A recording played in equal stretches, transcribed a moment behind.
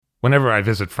Whenever I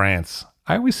visit France,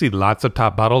 I always see lots of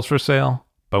top bottles for sale,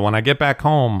 but when I get back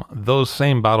home, those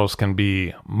same bottles can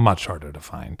be much harder to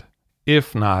find,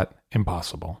 if not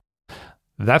impossible.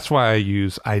 That's why I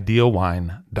use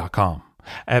idealwine.com.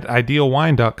 At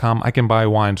idealwine.com, I can buy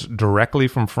wines directly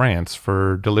from France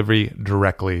for delivery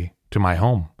directly to my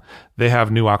home. They have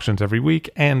new auctions every week,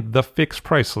 and the fixed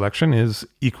price selection is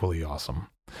equally awesome.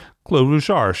 Clos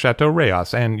Rougeard, Chateau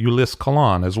Rayas, and Ulysse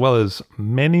Collin, as well as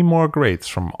many more greats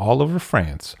from all over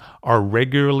France, are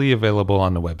regularly available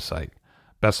on the website.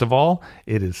 Best of all,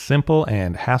 it is simple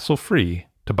and hassle-free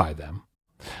to buy them.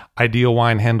 Ideal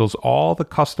Wine handles all the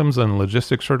customs and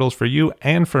logistics hurdles for you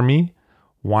and for me.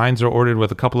 Wines are ordered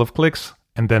with a couple of clicks,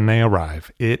 and then they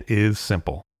arrive. It is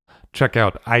simple. Check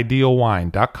out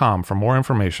idealwine.com for more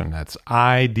information. That's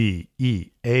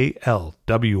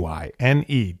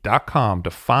idealwine.com to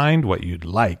find what you'd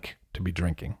like to be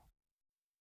drinking.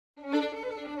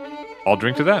 I'll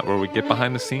drink to that, where we get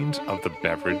behind the scenes of the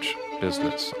beverage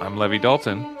business. I'm Levi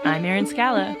Dalton. I'm Erin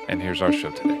Scala. And here's our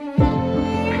show today.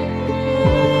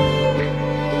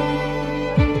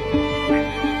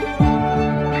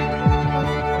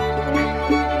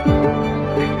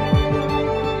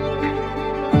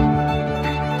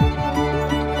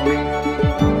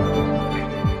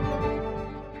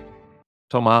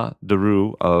 Thomas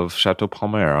Duroux of Chateau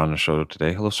Palmer on the show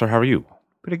today. Hello, sir. How are you?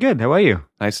 Pretty good. How are you?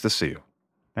 Nice to see you.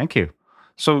 Thank you.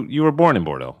 So you were born in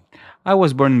Bordeaux? I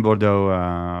was born in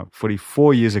Bordeaux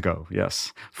 44 years ago,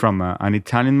 yes, from an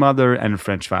Italian mother and a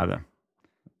French father.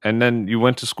 And then you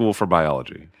went to school for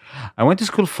biology? I went to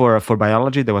school for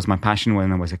biology. That was my passion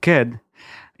when I was a kid.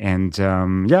 And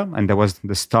and that was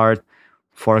the start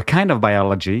for a kind of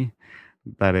biology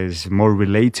that is more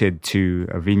related to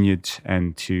a vineyard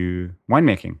and to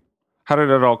winemaking. How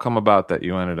did it all come about that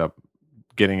you ended up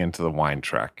getting into the wine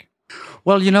track?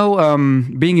 Well,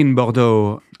 being in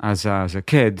Bordeaux as a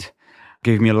kid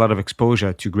gave me a lot of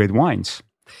exposure to great wines.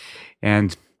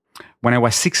 And when I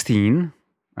was 16,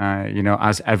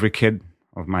 as every kid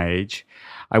of my age,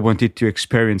 I wanted to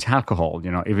experience alcohol,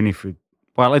 even if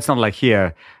it's not like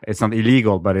here, it's not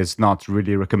illegal, but it's not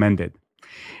really recommended.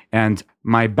 And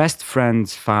my best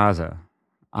friend's father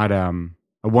had a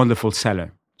wonderful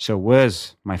cellar. So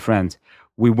where's my friend?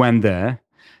 We went there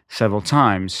several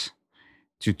times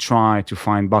to try to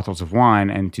find bottles of wine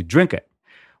and to drink it.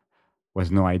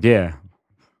 Was no idea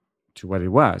to what it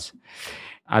was.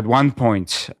 At one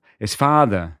point, his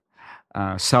father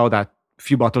saw that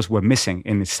few bottles were missing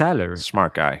in his cellar.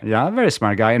 Smart guy. Yeah, very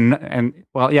smart guy. And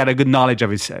he had a good knowledge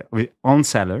of his own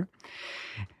cellar.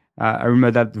 I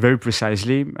remember that very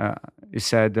precisely. He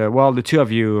said, the two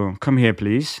of you, come here,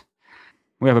 please.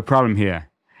 We have a problem here.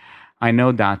 I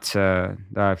know that there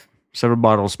are several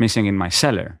bottles missing in my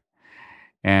cellar.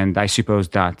 And I suppose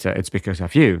that it's because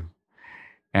of you.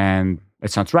 And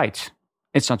it's not right.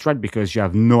 It's not right because you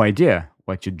have no idea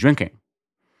what you're drinking.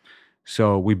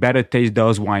 So we better taste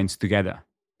those wines together.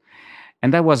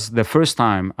 And that was the first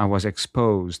time I was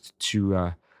exposed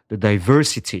to the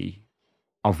diversity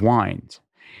of wines.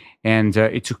 And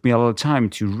it took me a lot of time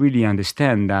to really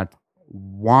understand that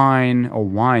wine or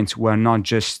wines were not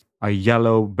just a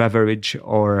yellow beverage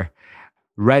or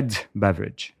red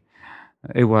beverage.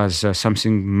 It was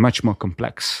something much more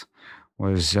complex. It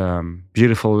was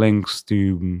beautiful links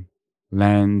to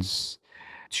lands,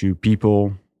 to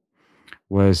people.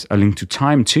 Was a link to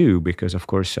time too, because of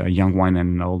course, young wine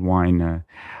and old wine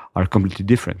are completely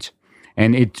different.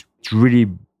 And it really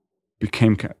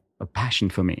became a passion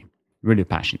for me, really a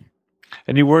passion.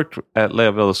 And you worked at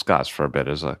Les Villascas for a bit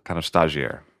as a kind of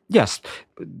stagiaire. Yes.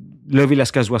 Les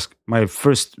Villascas was my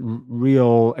first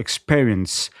real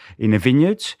experience in a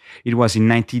vineyard. It was in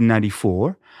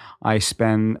 1994. I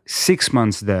spent 6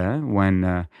 months there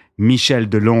when Michel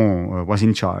Delon was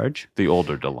in charge. The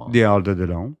older Delon. The older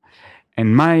Delon.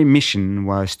 And my mission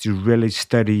was to really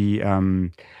study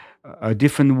a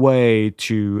different way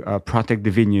to protect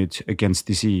the vineyard against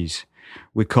disease.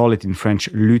 We call it in French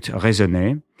lutte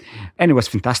raisonnée. And it was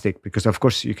fantastic because, of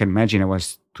course, you can imagine I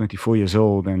was 24 years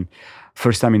old and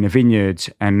first time in a vineyard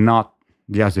and not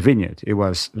just a vineyard. It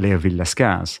was Les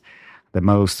Villascas, the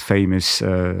most famous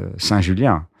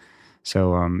Saint-Julien.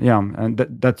 So, and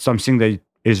that's something that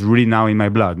is really now in my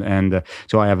blood. And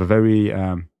so I have a very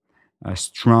a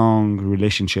strong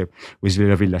relationship with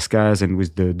Les Villascas and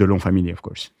with the Delon family, of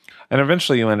course. And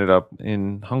eventually you ended up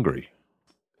in Hungary.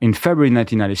 In February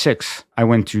 1996, I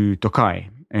went to Tokaj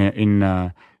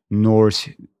in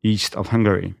northeast of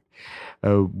Hungary.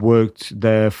 Worked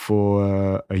there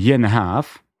for a year and a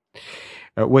half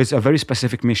with a very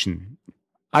specific mission.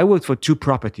 I worked for two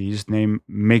properties named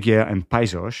Megier and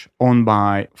Paisos, owned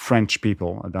by French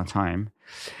people at that time.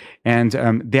 And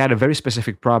they had a very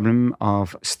specific problem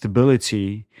of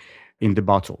stability in the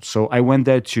bottle. So I went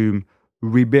there to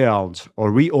rebuild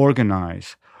or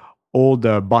reorganize all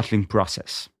the bottling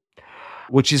process,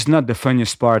 which is not the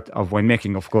funniest part of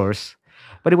winemaking, of course.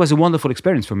 But it was a wonderful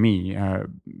experience for me,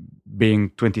 being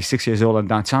 26 years old at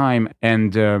that time.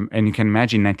 And you can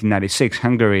imagine 1996,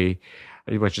 Hungary,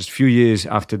 it was just a few years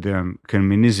after the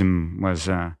communism was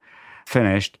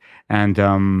finished. And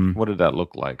what did that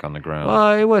look like on the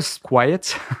ground? it was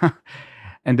quiet.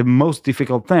 And the most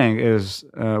difficult thing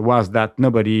was that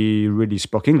nobody really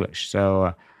spoke English.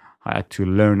 So I had to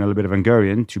learn a little bit of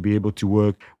Hungarian to be able to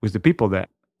work with the people there.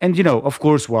 And, of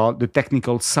course, the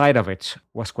technical side of it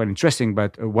was quite interesting.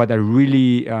 But what I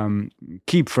really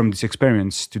keep from this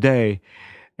experience today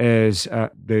is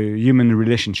the human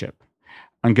relationship.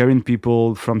 Hungarian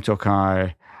people from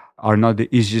Tokai are not the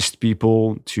easiest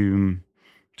people to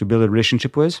build a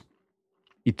relationship with.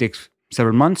 It takes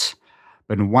several months,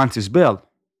 but once it's built,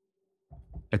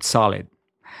 it's solid.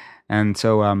 And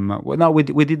so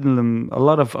we did a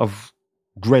lot of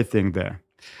great things there.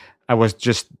 I was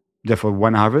just there for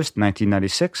one harvest,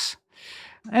 1996.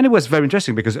 And it was very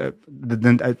interesting because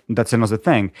that's another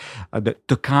thing. The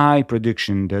Tokai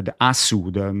production, the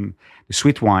Asu, the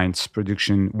sweet wines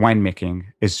production, winemaking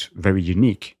is very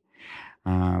unique.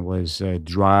 Was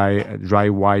dry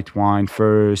white wine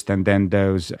first, and then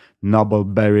those noble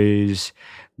berries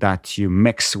that you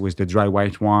mix with the dry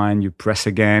white wine, you press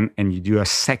again, and you do a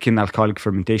second alcoholic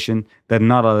fermentation. There are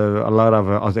not a lot of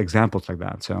other examples like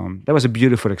that. So that was a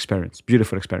beautiful experience.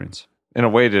 In a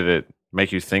way, did it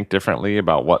make you think differently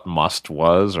about what must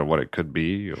was or what it could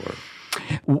be? Or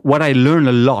what I learned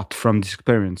a lot from this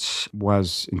experience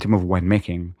was, in terms of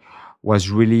winemaking,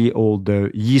 was really all the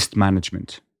yeast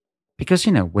management. Because,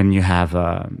 when you have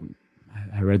a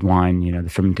red wine, the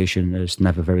fermentation is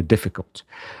never very difficult.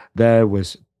 There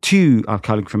was 2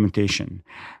 alcoholic fermentation,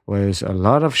 was a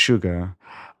lot of sugar,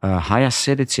 high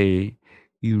acidity.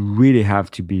 You really have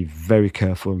to be very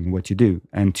careful in what you do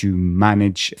and to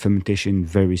manage fermentation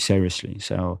very seriously.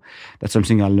 So that's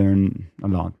something I learned a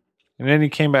lot. And then you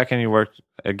came back and you worked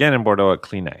again in Bordeaux at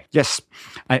Clinet. Yes.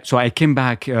 So I came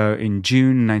back in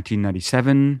June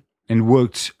 1997 and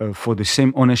worked for the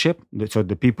same ownership. So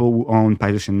the people who own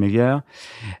Paidouche and Meguiar.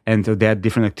 And they had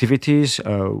different activities.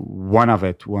 One of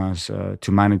it was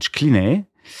to manage Clinet,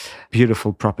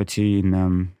 beautiful property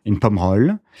in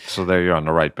Pomerol. So there you're on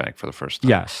the right bank for the first time.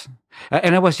 Yes.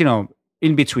 And I was,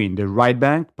 in between the right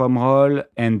bank, Pomerol,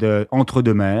 and the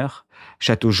Entre-deux-Mers,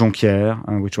 Château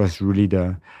Jonquière, which was really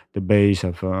the base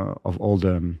of all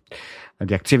the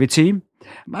activity.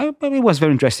 But it was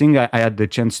very interesting. I had the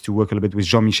chance to work a little bit with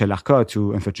Jean-Michel Arcotte,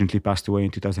 who unfortunately passed away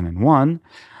in 2001.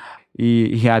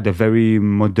 He had a very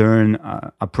modern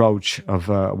approach of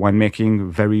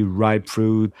winemaking, very ripe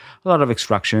fruit, a lot of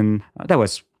extraction. That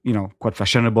was, quite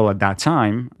fashionable at that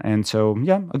time. And so,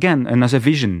 again, another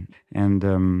vision. And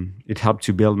it helped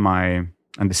to build my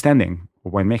understanding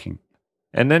of winemaking.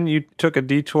 And then you took a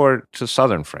detour to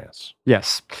southern France.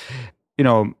 Yes.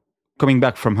 Coming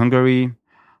back from Hungary,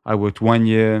 I worked 1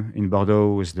 year in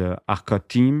Bordeaux with the Arcotte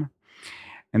team.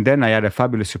 And then I had a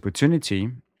fabulous opportunity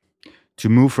to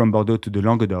move from Bordeaux to the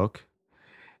Languedoc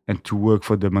and to work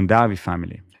for the Mondavi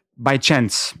family. By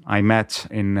chance, I met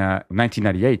in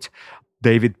 1998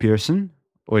 David Pearson,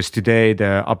 who is today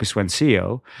the Opus One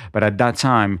CEO, but at that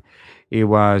time, he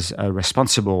was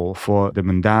responsible for the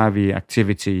Mondavi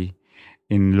activity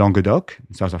in Languedoc,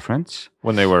 in south of France.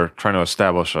 When they were trying to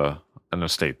establish an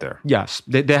estate there. Yes,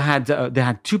 they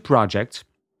had 2 projects.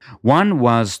 One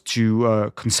was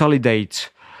to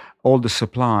consolidate all the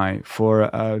supply for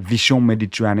Vichon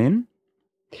Mediterranean,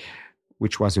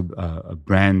 which was a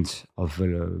brand of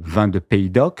vin de Pays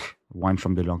d'Oc, wine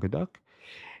from the Languedoc.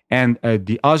 And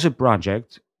the other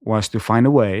project was to find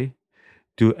a way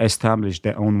to establish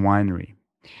their own winery.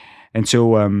 And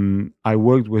so I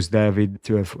worked with David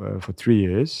for 3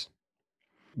 years.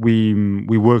 We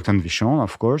worked on Vichon,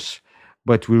 of course,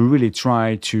 but we really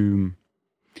tried to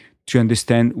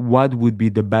understand what would be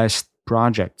the best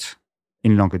project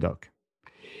in Languedoc.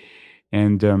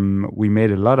 And we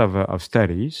made a lot of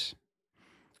studies.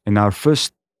 And our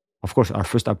first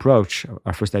approach,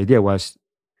 our first idea was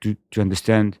to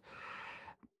understand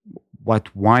what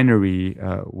winery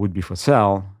would be for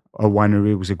sale, a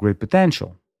winery with a great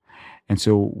potential. And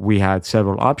so we had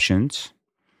several options.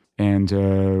 And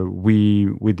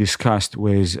we discussed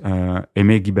with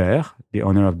Aimé Guibert, the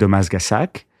owner of Domas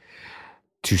Gassac,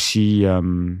 to see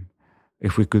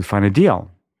if we could find a deal,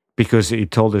 because he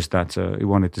told us that he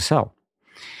wanted to sell.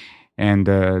 And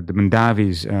the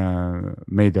Mondavis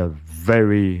made a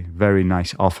very, very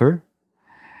nice offer.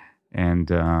 And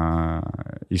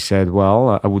he said,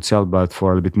 well, I would sell, but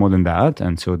for a little bit more than that.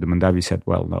 And so the Mondavi said,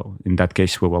 well, no, in that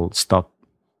case, we will stop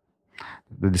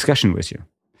the discussion with you.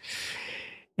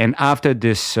 And after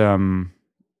this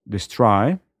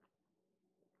try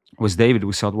with David,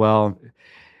 we thought, well,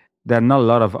 there are not a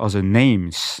lot of other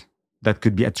names that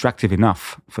could be attractive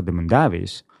enough for the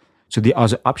Mondavis. So the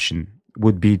other option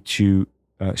would be to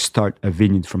start a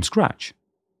vineyard from scratch.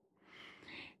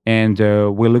 And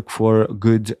we look for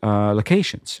good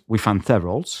locations. We found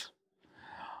several.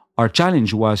 Our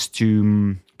challenge was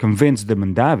to convince the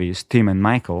Mondavis, Tim and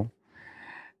Michael,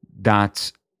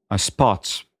 that a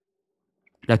spot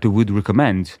that we would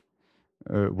recommend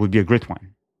would be a great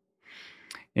one.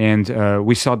 And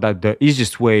we thought that the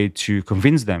easiest way to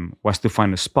convince them was to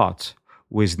find a spot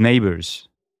with neighbors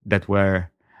that were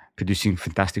producing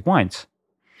fantastic wines.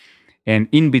 And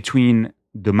in between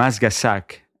the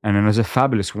Masgassac and another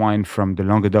fabulous wine from the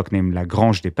Languedoc named La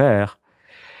Grange des Pères,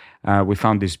 we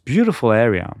found this beautiful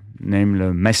area named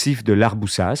Le Massif de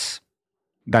l'Arboussas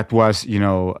that was,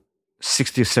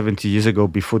 60 or 70 years ago,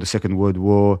 before the Second World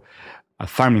War, a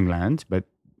farming land. But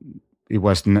it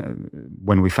was,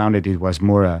 when we found it, it was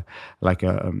more like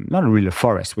not really a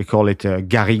forest. We call it a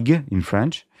garrigue in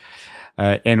French.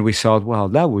 And we thought, well,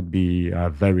 that would be a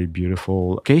very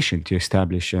beautiful location to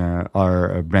establish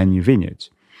our brand new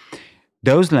vineyards.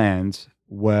 Those lands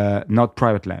were not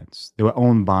private lands. They were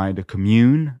owned by the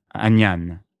commune,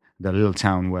 Agnan, the little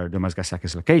town where the Masgassac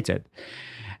is located.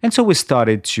 And so we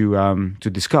started to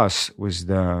discuss with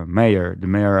the mayor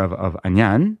of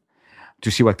Agnan, to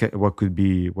see what could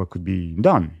be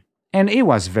done. And he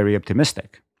was very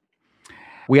optimistic.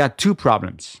 We had two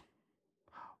problems.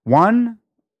 One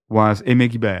was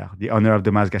Aimé Guibert, the owner of the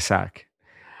Masgassac,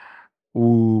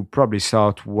 who probably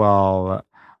thought, well,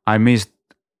 I missed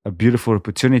a beautiful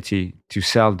opportunity to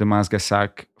sell the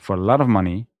Masgassac for a lot of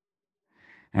money,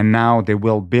 and now they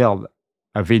will build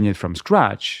a vineyard from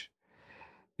scratch.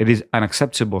 It is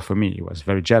unacceptable for me. He was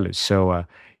very jealous. So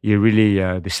he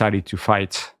really decided to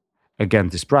fight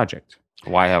against this project.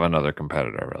 Why have another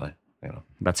competitor, really?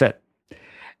 That's it.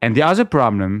 And the other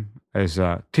problem is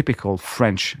typical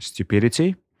French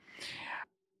stupidity.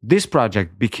 This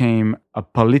project became a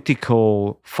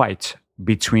political fight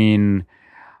between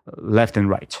left and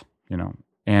right,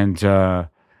 and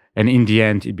in the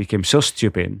end, it became so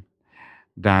stupid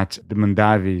that the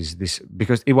Mondavis,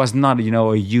 because it was not,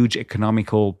 a huge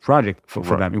economical project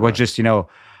for them. It was just, a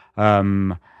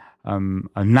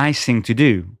nice thing to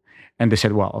do. And they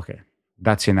said, well, okay,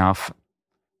 that's enough.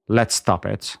 Let's stop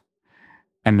it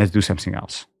and let's do something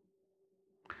else.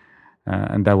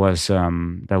 And that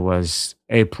was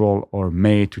April or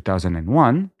May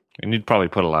 2001. And you'd probably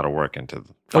put a lot of work into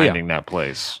finding that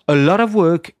place. A lot of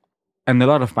work and a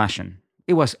lot of passion.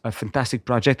 It was a fantastic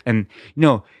project. And,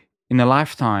 in a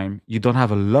lifetime, you don't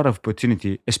have a lot of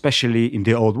opportunity, especially in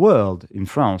the old world, in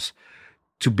France,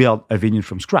 to build a vineyard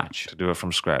from scratch. To do it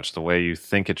from scratch, the way you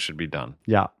think it should be done.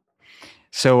 Yeah.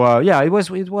 So,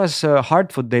 it was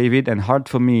hard for David and hard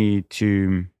for me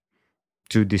to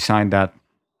decide that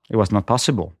it was not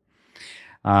possible.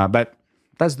 But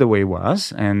that's the way it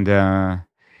was. And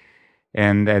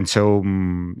so,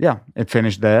 it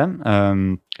finished there.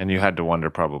 And you had to wonder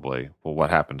probably, well, what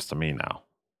happens to me now?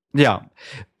 Yeah,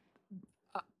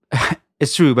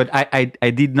 it's true. But I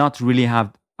did not really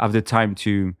have the time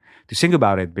to think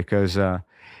about it, because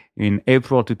in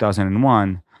April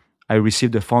 2001, I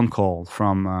received a phone call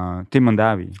from Tim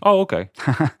Mondavi. Oh, okay.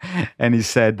 And he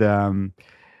said,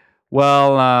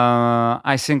 well,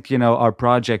 I think, our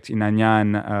project in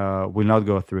Agnan will not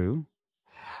go through.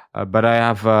 But I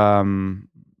have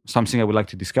something I would like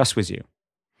to discuss with you.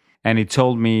 And he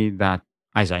told me that,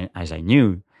 as I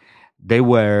knew, they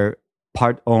were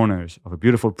part owners of a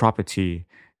beautiful property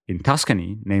in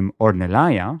Tuscany named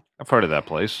Ornellaia. I've heard of that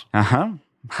place. Uh-huh.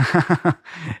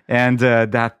 And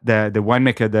that the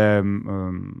winemaker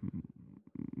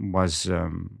was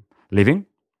living.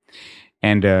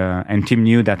 And Tim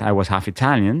knew that I was half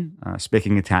Italian,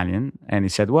 speaking Italian. And he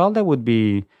said, well, that would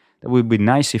be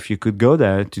nice if you could go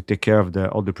there to take care of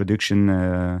all the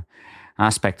production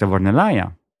aspect of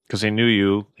Ornellaia. Because he knew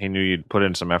you'd put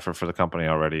in some effort for the company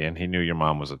already, and he knew your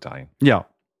mom was Italian. Yeah.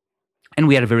 And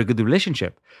we had a very good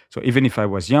relationship. So even if I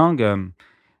was young,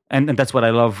 and that's what I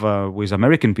love with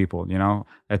American people,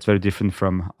 it's very different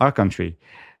from our country.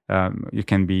 You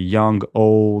can be young,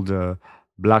 old,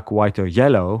 black, white, or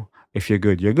yellow. If you're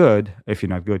good, you're good. If you're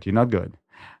not good, you're not good.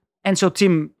 And so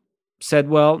Tim said,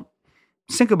 well,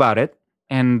 think about it.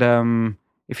 And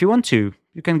if you want to,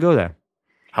 you can go there.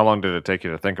 How long did it take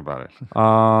you to think about it?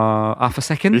 Half a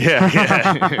second. Yeah.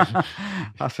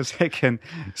 Half a second.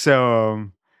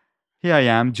 So here I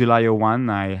am, July '01.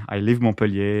 I leave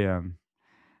Montpellier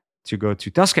to go to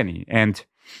Tuscany. And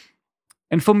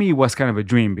for me, it was kind of a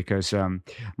dream because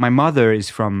my mother is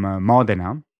from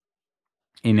Modena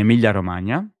in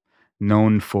Emilia-Romagna,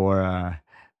 known for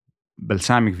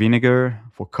balsamic vinegar,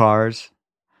 for cars,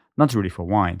 not really for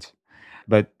wines.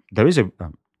 But there is a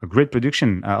great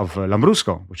production of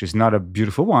Lambrusco, which is not a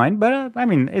beautiful wine, but I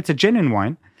mean, it's a genuine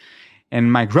wine.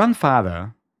 And my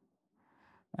grandfather,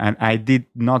 and I did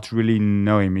not really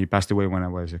know him, he passed away when I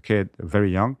was a kid,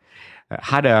 very young,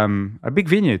 had a big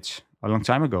vineyard a long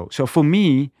time ago. So for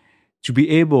me, to be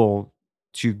able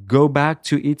to go back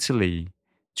to Italy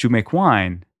to make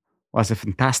wine was a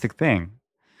fantastic thing.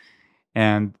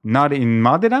 And not in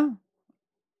Modena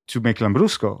to make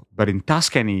Lambrusco, but in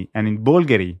Tuscany and in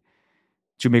Bolgheri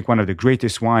to make one of the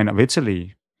greatest wine of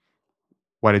Italy.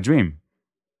 What a dream.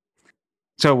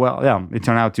 So, well, yeah, it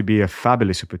turned out to be a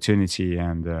fabulous opportunity.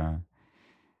 And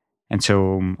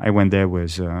so I went there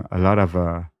with a lot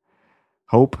of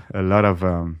hope, a lot of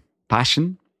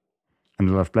passion, and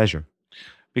a lot of pleasure.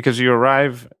 Because you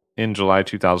arrive in July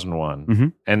 2001, Mm-hmm.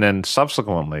 and then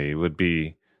subsequently would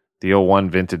be the '01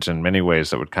 vintage in many ways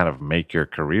that would kind of make your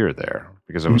career there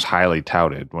because it was highly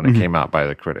touted when it came out by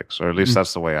the critics, or at least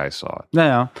that's the way I saw it.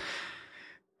 Yeah.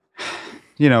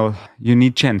 You know, you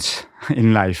need chance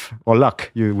in life, or luck,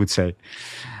 you would say.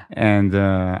 And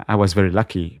I was very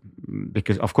lucky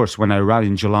because, of course, when I arrived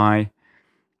in July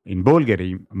in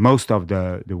Bolgheri, most of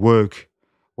the work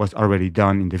was already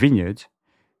done in the vineyard.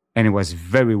 And it was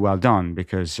very well done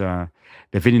because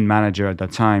the vineyard manager at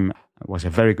that time was a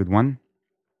very good one.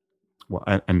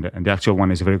 Well, and the actual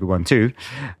one is a very good one too.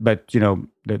 But, you know,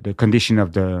 the condition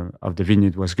of the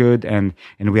vineyard was good. And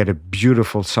we had a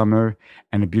beautiful summer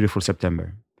and a beautiful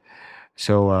September.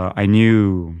 So I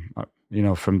knew, you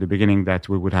know, from the beginning that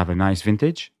we would have a nice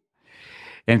vintage.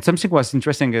 And something was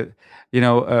interesting,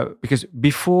 because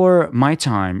before my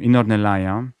time in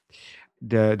Ornellaia,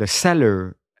 the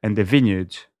cellar and the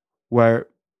vineyard were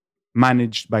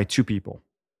managed by two people.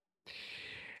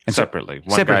 And Separately.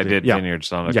 So, One guy did yeah. vineyards,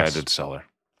 the other guy did cellar.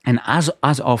 And as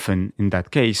often in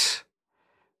that case,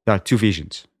 there are two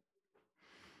visions.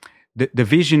 The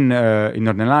vision in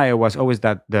Ornellaia was always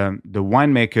that the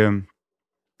winemaker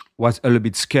was a little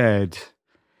bit scared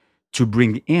to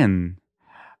bring in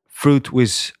fruit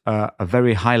with a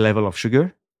very high level of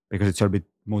sugar because it's a bit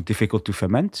more difficult to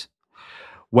ferment.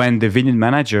 When the vineyard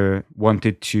manager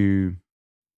wanted to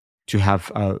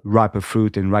have riper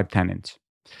fruit and ripe tannins.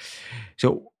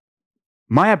 So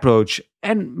my approach,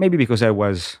 and maybe because I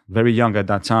was very young at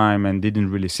that time and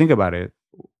didn't really think about it,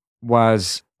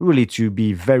 was really to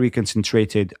be very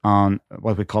concentrated on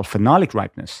what we call phenolic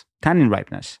ripeness, tannin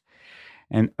ripeness.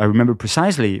 And I remember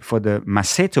precisely for the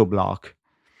Maceto block,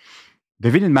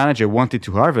 the vineyard manager wanted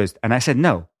to harvest, and I said,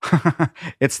 no,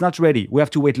 it's not ready. We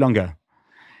have to wait longer.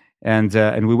 And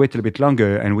we waited a bit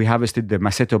longer, and we harvested the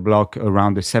Maceto block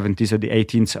around the 17th or the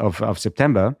 18th of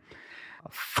September.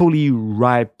 Fully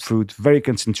ripe fruit, very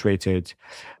concentrated,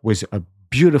 with a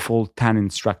beautiful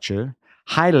tannin structure,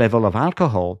 high level of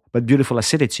alcohol, but beautiful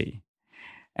acidity.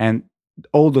 And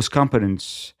all those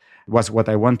components was what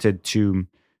I wanted to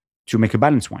make a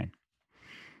balanced wine.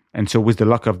 And so with the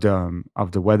luck of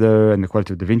the weather and the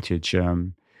quality of the vintage,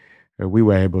 we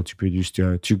were able to produce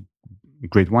two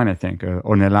great wine, I think,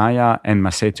 Ornellaia and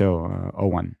Maceto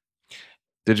 01.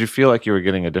 Did you feel like you were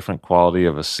getting a different quality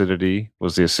of acidity?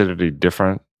 Was the acidity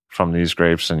different from these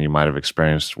grapes than you might have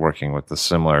experienced working with the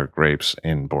similar grapes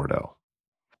in Bordeaux?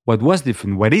 What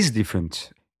is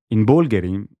different in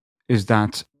Bolgheri is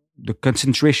that the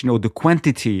concentration or the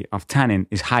quantity of tannin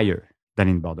is higher than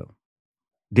in Bordeaux.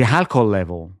 The alcohol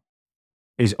level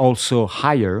is also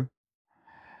higher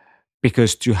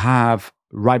because to have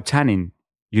ripe tannin,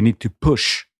 you need to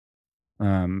push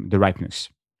the ripeness.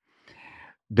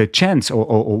 The chance,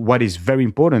 or what is very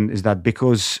important, is that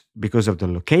because of the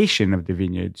location of the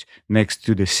vineyard next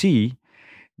to the sea,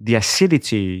 the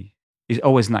acidity is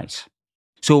always nice.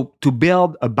 So to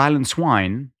build a balanced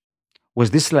wine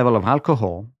with this level of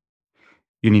alcohol,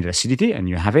 you need acidity, and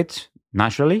you have it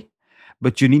naturally,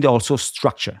 but you need also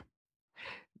structure.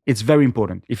 It's very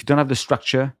important. If you don't have the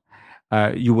structure,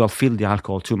 you will feel the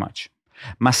alcohol too much.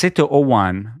 Maceto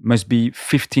 01 must be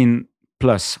 15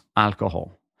 plus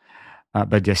alcohol.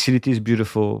 But the acidity is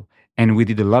beautiful, and we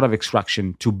did a lot of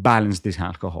extraction to balance this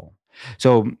alcohol.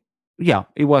 So, yeah,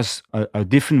 it was a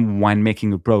different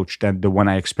winemaking approach than the one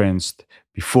I experienced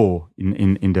before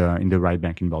in the Rye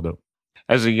Bank in Bordeaux.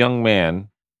 As a young man,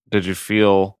 did you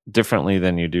feel differently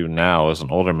than you do now as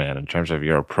an older man in terms of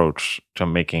your approach to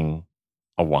making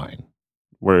a wine?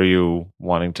 Were you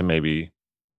wanting to maybe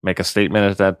make a statement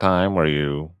at that time? Were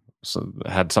you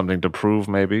had something to prove,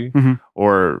 maybe? Mm-hmm.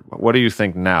 Or what do you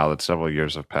think now that several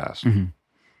years have passed? Mm-hmm.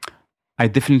 I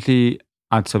definitely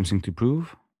had something to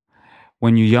prove.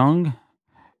 When you're young,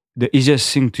 the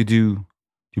easiest thing to do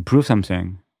to prove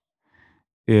something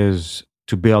is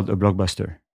to build a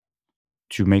blockbuster,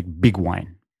 to make big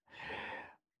wine.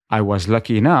 I was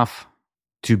lucky enough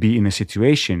to be in a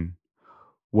situation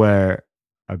where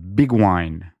a big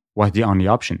wine was the only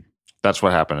option. That's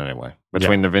what happened anyway.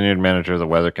 Between the vineyard manager, the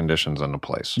weather conditions, and the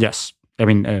place. Yes. I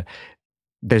mean,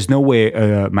 there's no way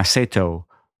Maceto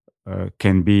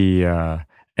can be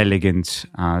elegant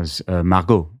as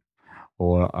Margaux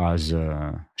or as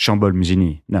Chambol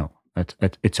Musigny. No,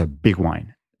 it's a big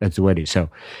wine. That's the way it is.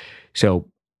 So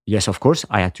yes, of course,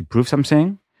 I had to prove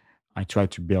something. I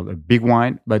tried to build a big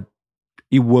wine, but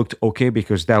it worked okay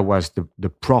because that was the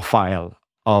profile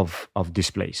of this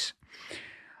place.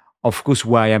 Of course,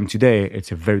 where I am today,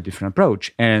 it's a very different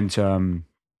approach. And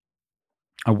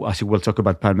I think we'll talk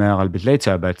about Palmer a little bit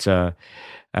later, but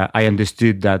I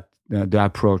understood that the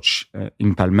approach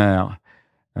in Palmer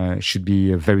should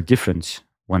be very different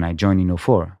when I joined in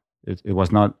 2004. It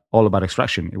was not all about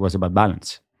extraction. It was about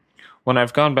balance. When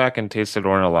I've gone back and tasted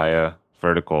Ornellaia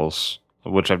verticals,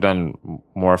 which I've done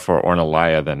more for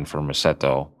Ornellaia than for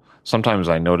Maceto, sometimes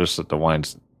I notice that the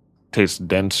wines taste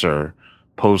denser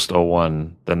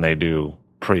post-01 than they do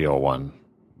pre-01.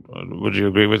 Would you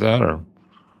agree with that? Or?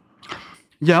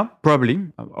 Yeah, probably.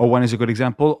 01 is a good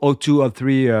example. 02,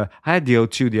 03, I had the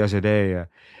 02 the other day,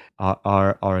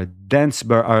 are dense,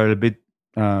 but are a bit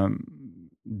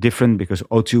different because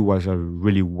 02 was a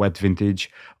really wet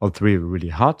vintage, 03 really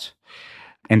hot.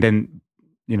 And then,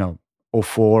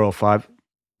 04, 05,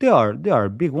 they are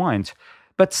big wines.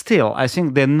 But still, I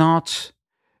think they're not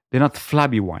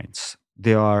flabby wines.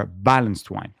 They are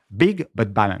balanced wine. Big,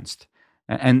 but balanced.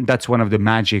 And that's one of the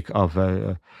magic of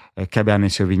Cabernet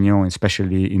Sauvignon,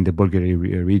 especially in the Bulgaria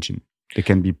region. They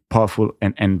can be powerful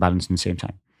and balanced at the same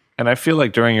time. And I feel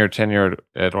like during your tenure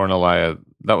at Ornellaia,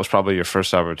 that was probably your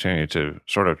first opportunity to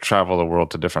sort of travel the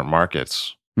world to different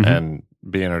markets and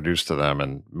be introduced to them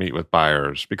and meet with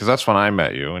buyers. Because that's when I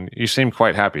met you, and you seemed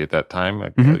quite happy at that time.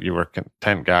 Like, you were a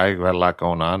content guy who had a lot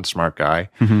going on, smart guy,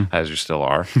 as you still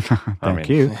are. Thank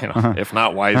you. If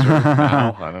not wiser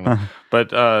now, I don't know. But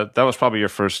that was probably your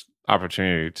first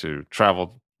opportunity to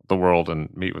travel the world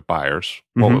and meet with buyers.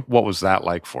 What was that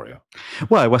like for you?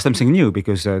 Well, it was something new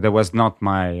because that was not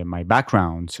my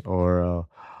background or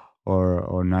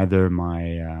neither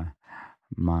my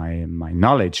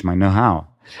knowledge, my know-how.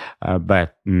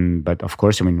 But of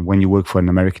course, I mean, when you work for an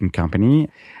American company,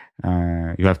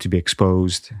 you have to be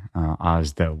exposed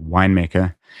as the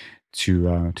winemaker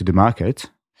to the market.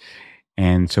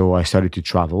 And so I started to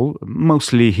travel,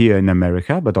 mostly here in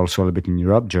America, but also a little bit in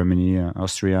Europe, Germany,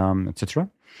 Austria, etc.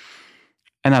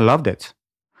 And I loved it.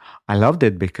 I loved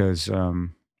it because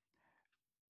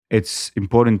it's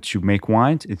important to make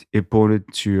wines. It's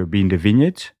important to be in the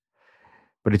vineyard,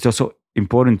 but it's also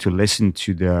important to listen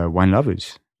to the wine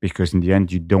lovers because in the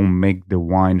end, you don't make the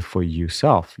wine for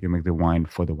yourself. You make the wine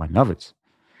for the wine lovers.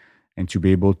 And to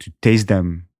be able to taste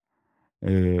them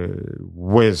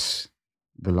with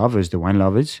the lovers, the wine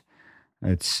lovers,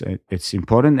 it's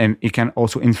important, and it can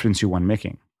also influence your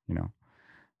winemaking.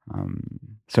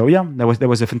 So yeah, that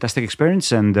was a fantastic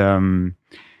experience, and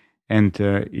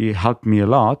it helped me a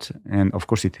lot, and of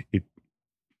course it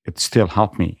still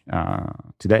helped me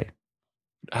today.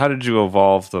 How did you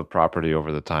evolve the property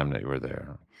over the time that you were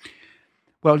there?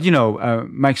 Well,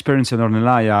 my experience in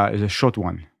Ornellaia is a short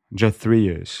one, just 3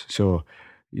 years. So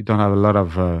you don't have a lot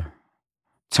of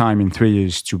time in 3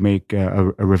 years to make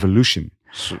a revolution.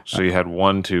 So you had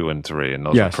 1, 2, and 3, and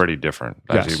those are pretty different,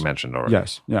 as you mentioned already.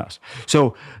 Yes.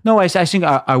 So, no, I think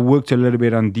I worked a little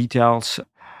bit on details.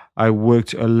 I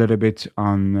worked a little bit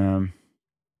on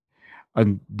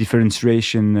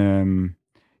differentiation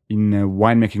in a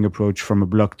winemaking approach from a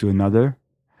block to another.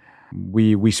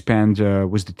 We spent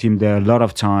with the team there a lot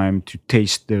of time to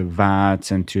taste the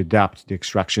vats and to adapt the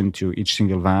extraction to each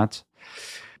single vat.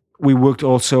 We worked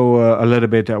also a little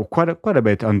bit, quite a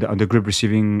bit on the grape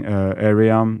receiving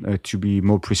area to be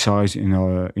more precise in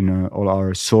all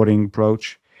our sorting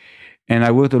approach, and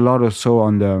I worked a lot also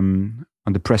on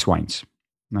the press wines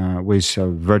with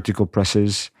vertical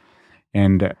presses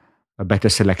and a better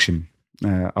selection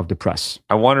of the press.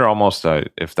 I wonder almost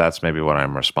if that's maybe what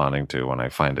I'm responding to when I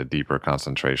find a deeper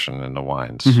concentration in the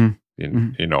wines,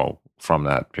 from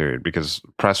that period, because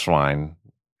press wine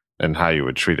and how you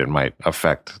would treat it might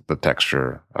affect the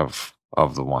texture of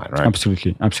the wine, right?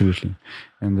 Absolutely.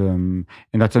 And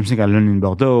that's something I learned in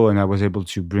Bordeaux, and I was able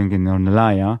to bring in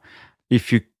Ornellaia.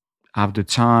 If you have the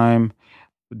time,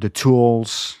 the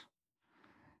tools,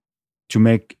 to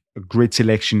make a great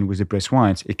selection with the pressed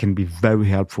wines, it can be very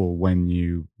helpful when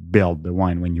you build the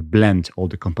wine, when you blend all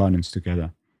the components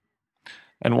together.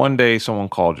 And one day someone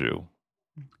called you.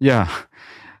 Yeah.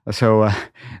 So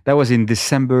that was in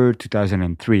December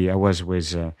 2003. I was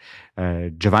with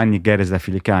Giovanni Guedes da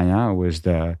Filicagna, who was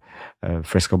the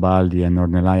Frescobaldi and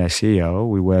Ornellaia CEO.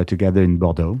 We were together in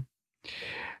Bordeaux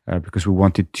because we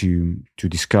wanted to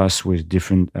discuss with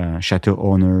different chateau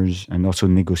owners and also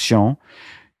négociants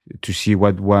to see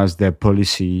what was their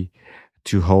policy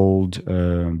to hold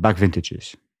back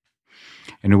vintages.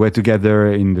 And we were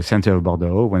together in the center of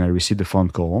Bordeaux when I received the phone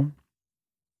call.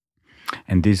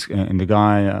 And the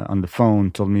guy on the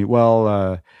phone told me,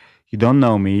 well, you don't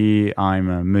know me.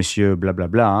 I'm Monsieur blah, blah,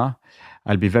 blah.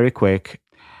 I'll be very quick.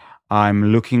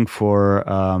 I'm looking for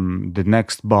the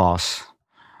next boss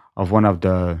of one of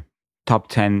the top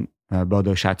 10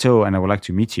 Bordeaux chateaux, and I would like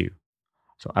to meet you.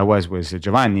 So I was with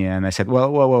Giovanni, and I said,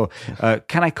 whoa,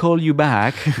 can I call you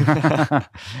back?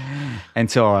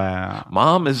 And so...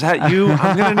 Mom, is that you?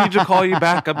 I'm going to need to call you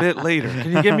back a bit later.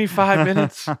 Can you give me 5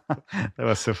 minutes? That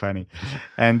was so funny.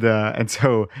 And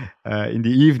so in the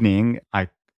evening, I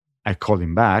called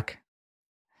him back.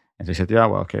 And he said, yeah,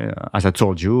 well, okay. As I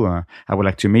told you, I would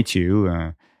like to meet you.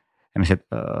 And I said,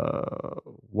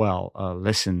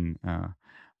 listen,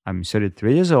 I'm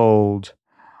 33 years old.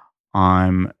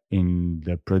 I'm in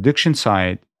the production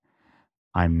side.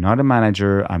 I'm not a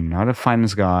manager. I'm not a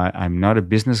finance guy. I'm not a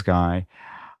business guy.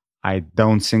 I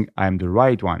don't think I'm the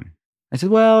right one. I said,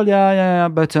 well, yeah,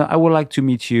 but I would like to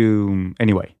meet you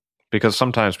anyway. Because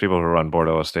sometimes people who run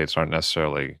Bordeaux estates aren't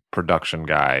necessarily production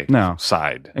guy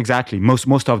side. Exactly.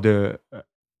 Most of the,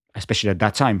 especially at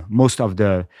that time, most of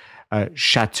the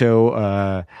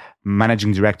chateau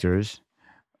managing directors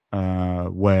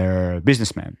were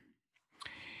businessmen.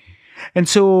 And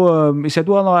so he said,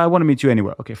 well, no, I want to meet you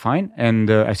anyway. Okay, fine. And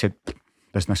I said,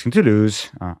 there's nothing to lose.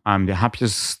 I'm the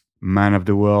happiest man of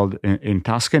the world in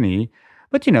Tuscany.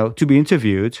 But, to be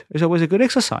interviewed is always a good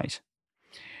exercise.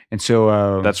 And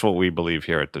so... that's what we believe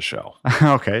here at the show.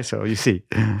 Okay, so you see.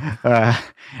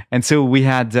 And so we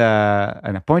had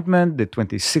an appointment the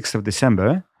 26th of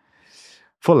December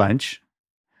for lunch.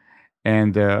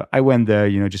 And I went there,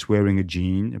 just wearing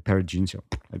a pair of jeans. So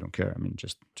I don't care. I mean,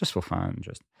 just for fun.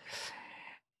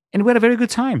 And we had a very good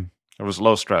time. It was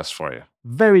low stress for you.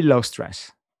 Very low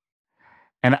stress.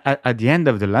 And at the end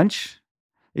of the lunch,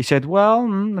 he said, well,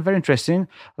 very interesting.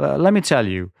 Let me tell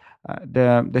you,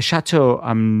 the chateau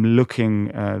I'm looking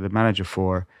the manager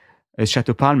for is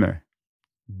Chateau Palmer.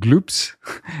 Gloops.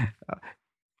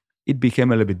 It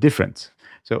became a little bit different.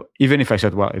 So even if I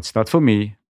said, well, it's not for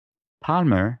me,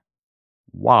 Palmer,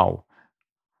 wow,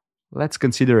 let's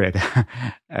consider it.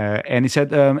 And he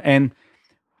said, and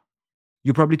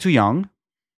you're probably too young,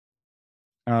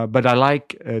 but I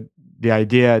like the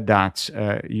idea that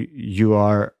you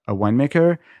are a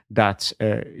winemaker, that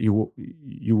you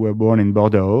were born in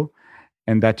Bordeaux,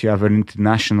 and that you have an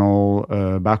international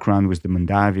background with the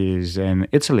Mondavis and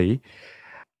Italy.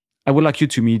 I would like you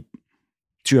to meet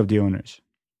two of the owners.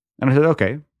 And I said,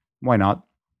 okay, why not?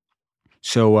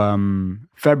 So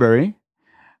February,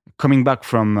 coming back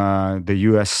from the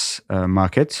US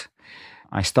market,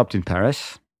 I stopped in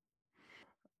Paris,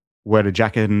 wore a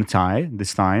jacket and a tie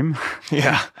this time.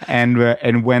 Yeah.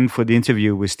 and went for the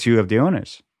interview with two of the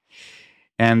owners.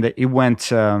 And it went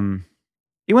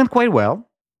quite well.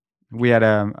 We had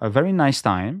a very nice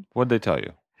time. What did they tell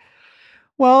you?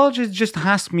 Well, just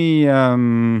asked me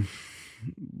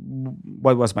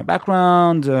what was my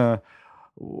background,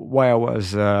 why I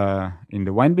was in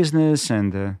the wine business,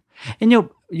 and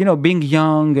being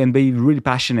young and being really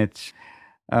passionate,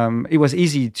 it was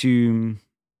easy to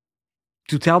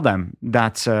tell them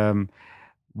that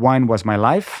wine was my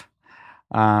life,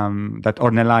 that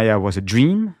Ornellaia was a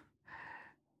dream,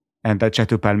 and that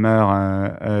Chateau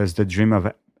Palmer is the dream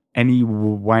of any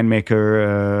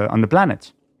winemaker on the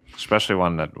planet. Especially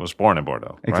one that was born in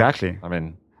Bordeaux. Exactly. Right? I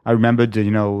mean, I remembered,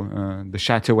 the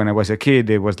chateau when I was a kid.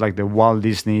 It was like the Walt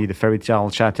Disney, the fairy tale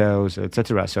chateaus,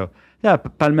 etc. So, yeah,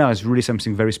 Palmer is really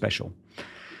something very special.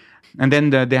 And then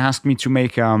they asked me to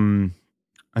make a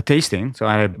tasting. So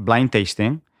I had a blind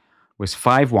tasting with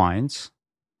 5 wines.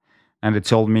 And they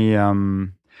told me,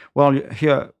 well,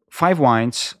 here, 5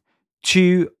 wines,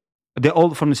 2, they're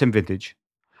all from the same vintage.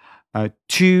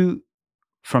 2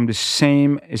 from the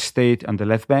same estate on the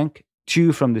left bank,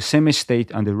 2 from the same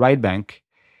estate on the right bank,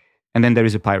 and then there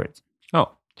is a pirate. Oh.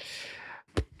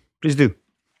 Please do.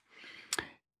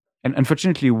 And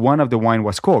unfortunately, one of the wine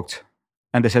was corked.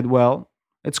 And they said, well,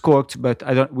 it's corked, but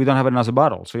we don't have another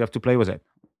bottle, so you have to play with it.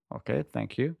 Okay,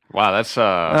 thank you. Wow, that's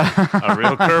a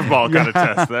real curveball kind of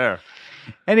test there.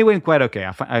 And it went quite okay.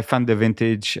 I found the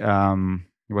vintage. It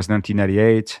was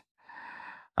 1998.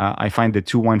 I find the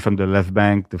two wine from the left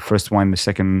bank. The first wine, the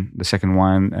second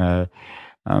wine.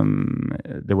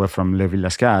 They were from Le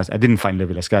Villascaz. I didn't find Le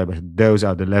Villascaz, but those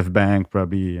are the left bank,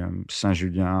 probably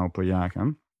Saint-Julien or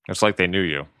Pauillac. It's like they knew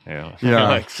you. Yeah. Yeah.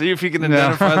 Like, see if you can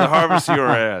identify the harvest you were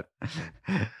at.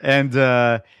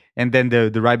 And then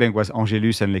the right bank was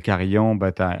Angelus and Les Carillons,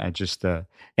 but I just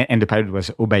and the pirate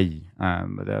was Aubailly.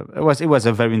 But it was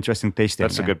a very interesting tasting.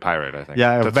 That's a good pirate, I think.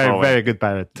 Yeah, a very good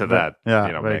pirate. To that,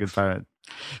 Yeah, very mix. good pirate.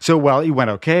 So it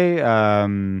went okay.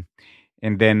 And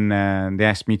then they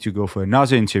asked me to go for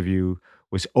another interview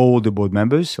with all the board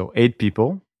members, so 8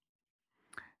 people.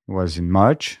 It was in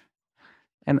March.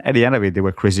 And at the end of it, they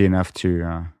were crazy enough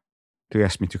to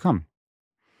ask me to come.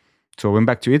 So I went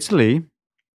back to Italy.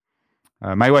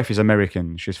 My wife is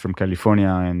American. She's from California.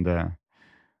 And,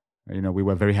 we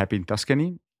were very happy in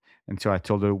Tuscany. And so I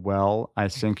told her, well, I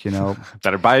think,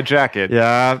 Better buy a jacket.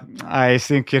 Yeah, I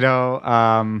think,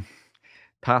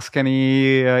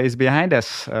 Tuscany is behind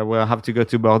us. We'll have to go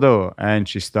to Bordeaux. And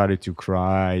she started to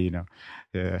cry,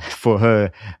 for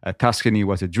her, Tuscany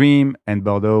was a dream and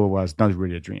Bordeaux was not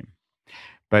really a dream.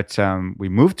 But we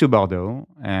moved to Bordeaux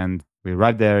and we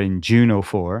arrived there in June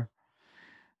 2004.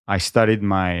 I started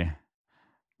my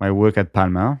work at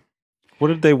Palma. What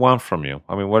did they want from you?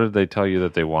 I mean, what did they tell you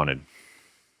that they wanted?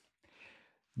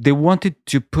 They wanted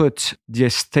to put the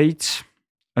estate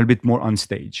a bit more on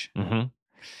stage. Mm-hmm.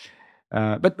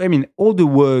 But I mean, all the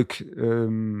work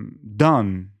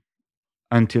done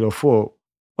until 2004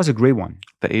 was a great one.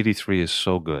 The 83 is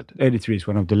so good. 83 is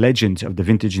one of the legends of the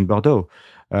vintage in Bordeaux.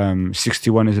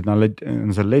 61 is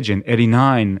another legend.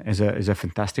 89 is a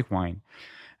fantastic wine.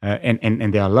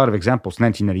 And there are a lot of examples.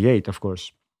 1998, of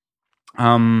course.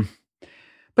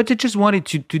 But they just wanted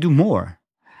to do more.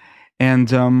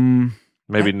 And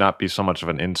maybe not be so much of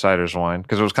an insider's wine,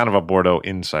 because it was kind of a Bordeaux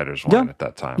insider's wine at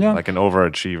that time. Yeah. Like an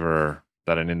overachiever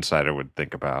that an insider would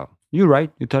think about. You're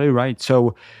right. You're totally right.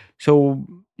 So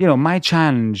my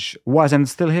challenge was, and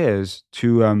still is,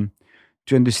 to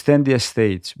understand the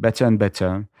estate better and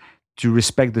better, to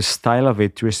respect the style of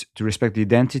it, to respect the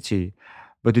identity,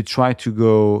 but to try to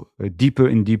go deeper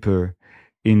and deeper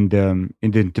in the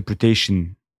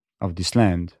interpretation of this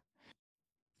land.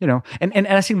 And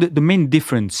I think the main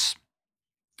difference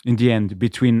in the end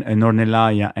between an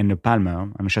Ornellaia and a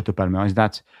Palma, and a Chateau Palma, is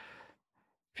that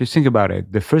if you think about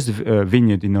it, the first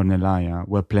vineyard in Ornellaia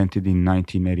were planted in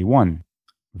 1981.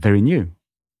 Very new.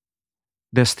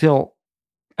 There's still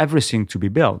everything to be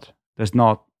built. There's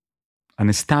not an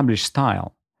established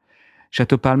style.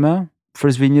 Chateau Palma,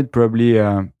 first vineyard probably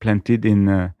planted in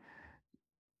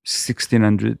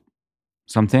 1600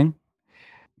 something.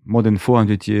 More than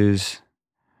 400 years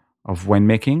of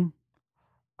winemaking.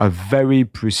 A very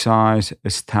precise,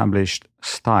 established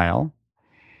style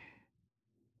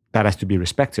that has to be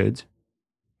respected,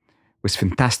 with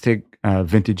fantastic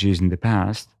vintages in the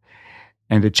past.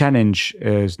 And the challenge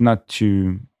is not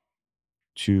to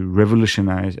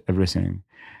revolutionize everything.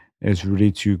 It's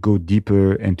really to go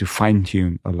deeper and to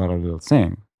fine-tune a lot of little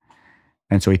things.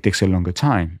 And so it takes a longer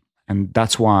time. And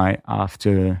that's why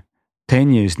after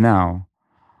 10 years now,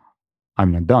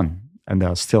 I'm not done. And there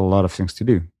are still a lot of things to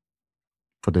do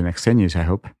for the next 10 years, I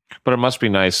hope. But it must be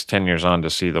nice 10 years on to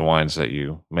see the wines that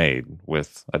you made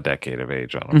with a decade of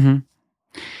age on them. Mm-hmm.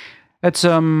 It's,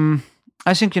 I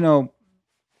think,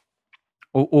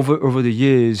 over the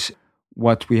years,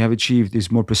 what we have achieved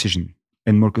is more precision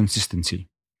and more consistency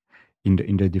in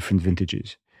the different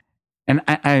vintages. And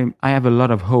I have a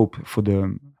lot of hope for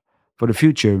the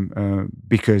future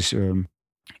because in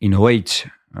 2008,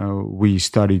 we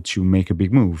started to make a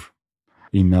big move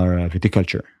in our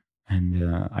viticulture. And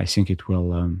I think it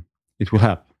will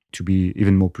help to be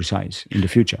even more precise in the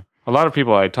future. A lot of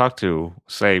people I talk to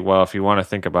say, well, if you want to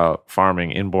think about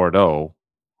farming in Bordeaux,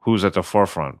 who's at the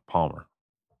forefront? Palmer.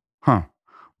 Huh.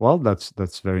 Well, that's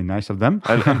very nice of them.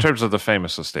 In terms of the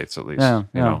famous estates, at least. Yeah.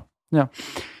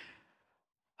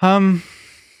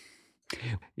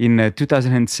 In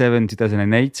 2007,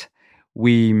 2008,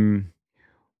 we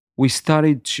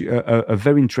started a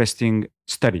very interesting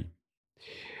study.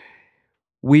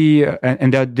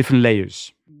 And there are different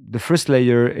layers. The first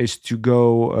layer is to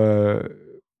go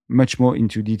much more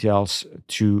into details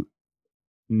to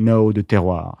know the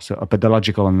terroir, so a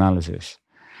pedological analysis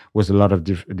with a lot of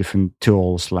different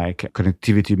tools like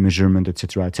connectivity measurement,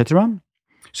 etc., etc.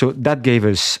 So that gave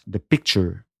us the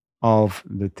picture of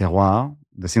the terroir,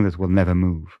 the thing that will never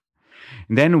move.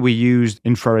 And then we used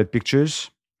infrared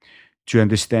pictures to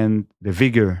understand the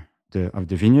vigor of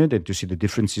the vineyard and to see the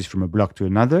differences from a block to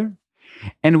another.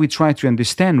 And we try to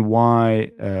understand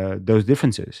why those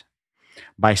differences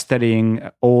by studying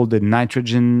all the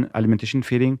nitrogen alimentation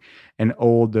feeding and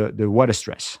all the water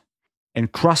stress.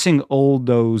 And crossing all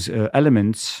those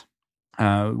elements,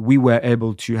 we were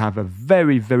able to have a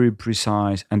very, very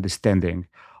precise understanding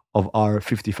of our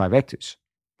 55 hectares.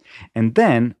 And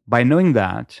then, by knowing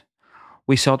that,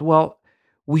 we thought, well,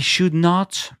 we should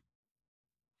not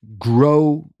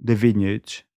grow the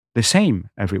vineyard the same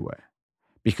everywhere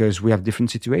because we have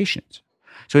different situations.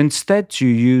 So instead to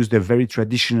use the very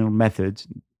traditional method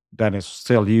that is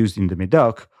still used in the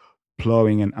Médoc,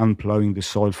 plowing and unplowing the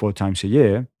soil 4 times a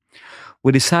year,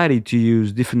 we decided to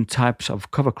use different types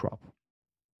of cover crop.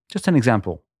 Just an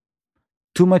example.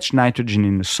 Too much nitrogen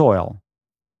in the soil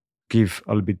give a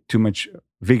little bit too much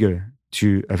vigor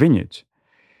to a vineyard.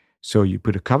 So you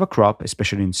put a cover crop,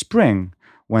 especially in spring,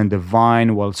 when the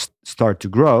vine will start to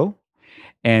grow,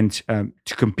 and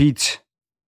to compete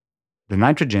the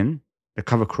nitrogen, the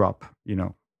cover crop,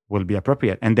 will be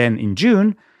appropriate. And then in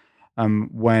June,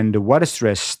 when the water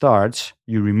stress starts,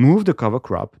 you remove the cover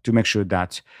crop to make sure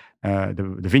that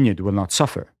the vineyard will not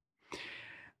suffer.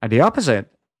 At the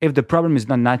opposite, if the problem is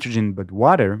not nitrogen but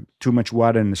water, too much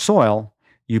water in the soil,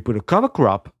 you put a cover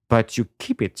crop, but you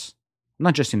keep it,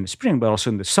 not just in the spring, but also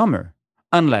in the summer,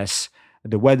 unless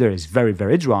the weather is very,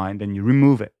 very dry, and then you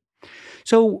remove it.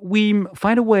 So we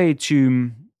find a way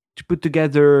to put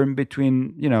together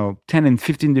between 10 and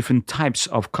 15 different types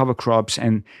of cover crops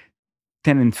and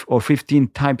 10 or 15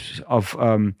 types of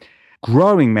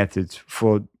growing methods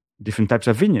for different types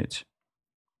of vineyards.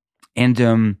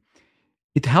 And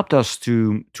it helped us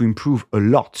to improve a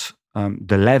lot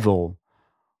the level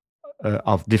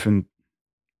of different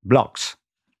blocks.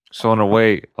 So in a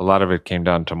way, a lot of it came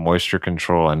down to moisture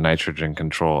control and nitrogen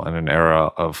control in an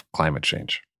era of climate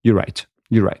change. You're right.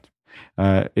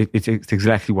 It's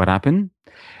exactly what happened.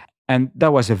 And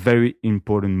that was a very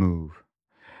important move.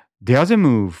 The other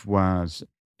move was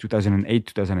 2008,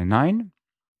 2009.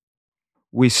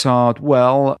 We thought,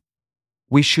 well,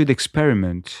 we should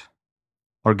experiment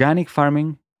organic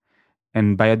farming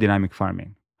and biodynamic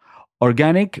farming.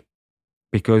 Organic,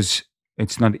 because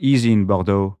it's not easy in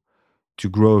Bordeaux to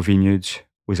grow vineyards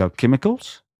without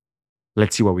chemicals.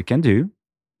 Let's see what we can do.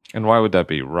 And why would that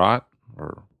be? Rot?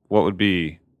 Or what would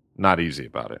be not easy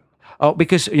about it? Oh,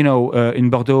 because, in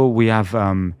Bordeaux, we have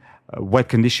wet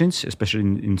conditions, especially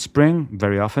in spring,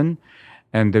 very often.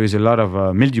 And there is a lot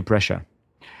of mildew pressure.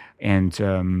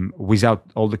 And without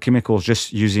all the chemicals,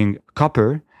 just using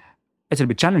copper, it's a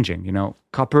bit challenging.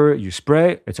 Copper, you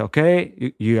spray, it's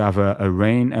okay. You have a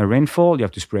rainfall, you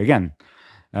have to spray again.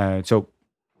 So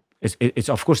it's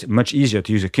of course much easier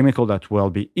to use a chemical that will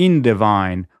be in the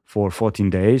vine for 14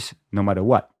 days, no matter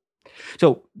what.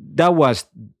 So that was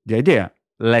the idea.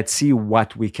 Let's see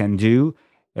what we can do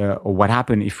or what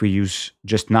happens if we use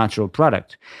just natural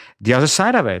product. The other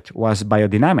side of it was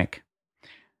biodynamic.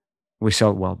 We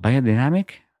thought, well,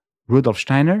 biodynamic, Rudolf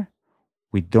Steiner,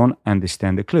 we don't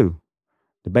understand the clue.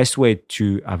 The best way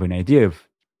to have an idea of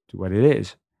what it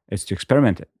is to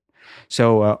experiment it.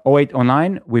 So 08,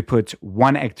 09, we put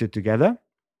 1 hectare together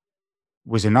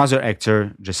with another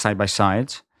hectare just side by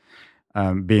side,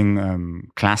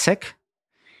 being classic.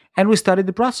 And we started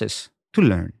the process to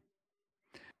learn.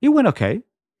 It went okay.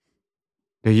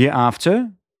 The year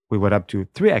after, we went up to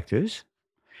 3 hectares.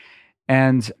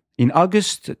 And in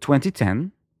August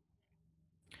 2010,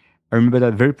 I remember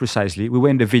that very precisely. We were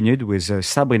in the vineyard with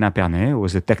Sabrina Pernet, who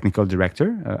was the technical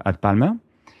director at Palmer,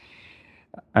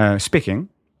 speaking,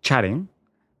 chatting.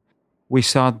 We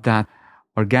thought that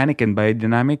organic and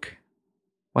biodynamic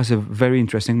was a very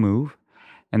interesting move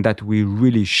and that we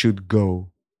really should go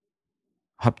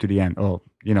up to the end or,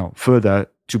 further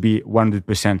to be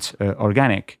 100%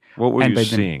 organic. What were you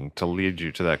seeing to lead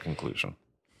you to that conclusion?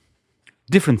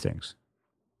 Different things.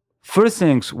 First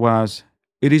things was,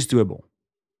 it is doable.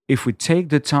 If we take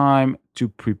the time to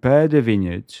prepare the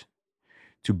vineyard,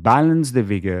 to balance the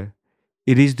vigor,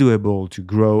 it is doable to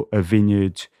grow a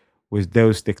vineyard with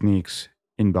those techniques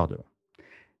in Bordeaux.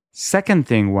 Second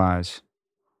thing was,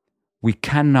 we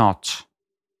cannot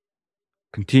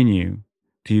continue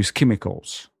to use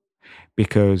chemicals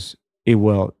because it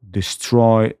will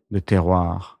destroy the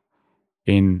terroir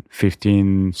in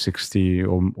 15, 60,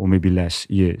 or maybe less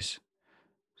years.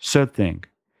 Third thing,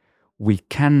 we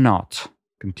cannot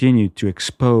continue to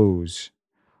expose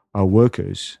our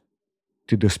workers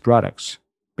to those products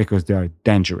because they are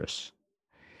dangerous.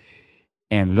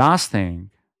 And last thing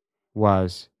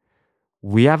was,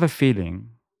 we have a feeling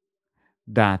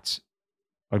that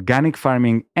organic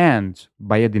farming and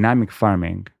biodynamic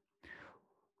farming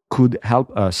could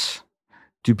help us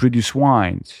to produce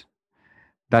wines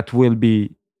that will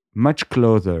be much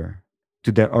closer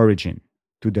to their origin,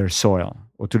 to their soil,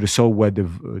 or to the soil where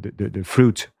the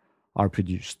fruit are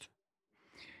produced.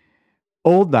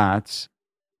 All that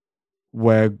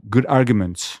were good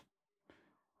arguments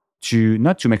to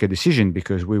not to make a decision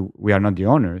because we are not the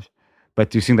owners, but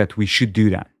to think that we should do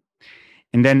that.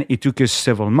 And then it took us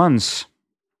several months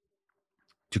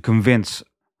to convince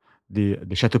the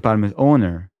Chateau Palme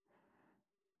owner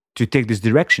to take this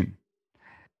direction.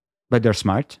 But they're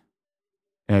smart.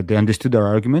 They understood our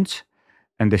arguments,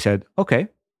 and they said, okay,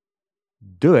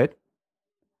 do it,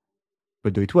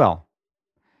 but do it well.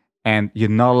 And you're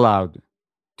not allowed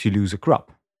to lose a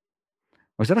crop.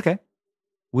 I said, okay,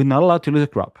 we're not allowed to lose a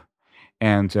crop.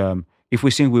 And if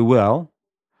we think we will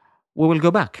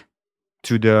go back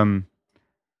to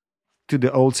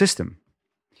the old system.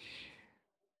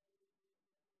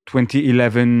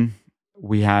 2011,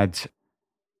 we had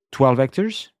 12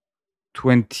 hectares.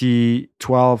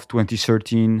 2012,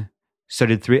 2013,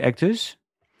 33 hectares.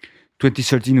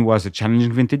 2013 was a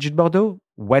challenging vintage at Bordeaux.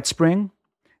 Wet spring,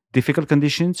 difficult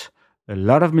conditions, a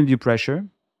lot of mildew pressure.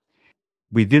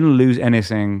 We didn't lose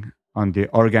anything on the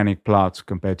organic plots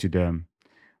compared to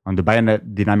on the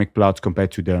biodynamic plots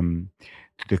compared to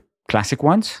the classic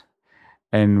ones.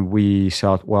 And we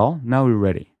thought, well, now we're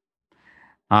ready.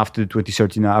 After the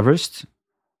 2013 harvest,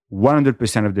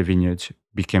 100% of the vineyards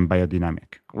became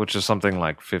biodynamic. Which is something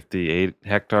like 58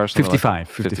 hectares? 55.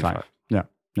 Yeah.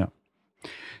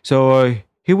 So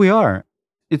here we are.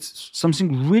 It's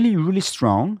something really, really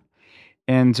strong.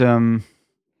 And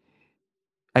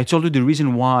I told you the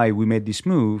reason why we made this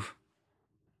move.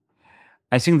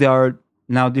 I think there are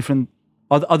now different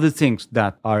other things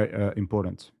that are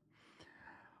important.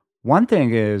 One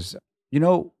thing is,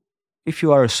 if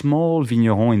you are a small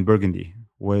vigneron in Burgundy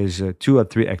with 2 or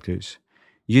 3 hectares,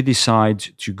 you decide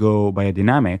to go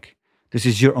biodynamic, this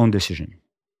is your own decision.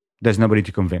 There's nobody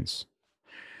to convince.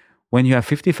 When you have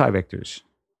 55 hectares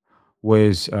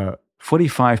with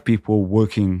 45 people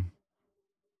working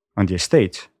on the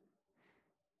estate,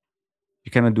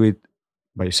 you cannot do it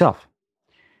by yourself.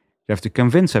 You have to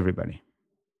convince everybody.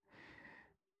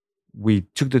 We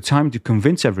took the time to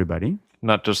convince everybody.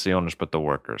 Not just the owners, but the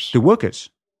workers. The workers.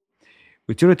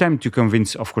 We took the time to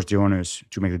convince, of course, the owners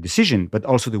to make the decision, but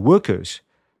also the workers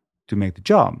to make the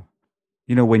job.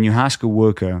 When you ask a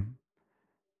worker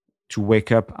to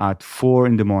wake up at 4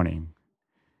 a.m,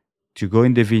 to go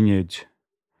in the vineyard,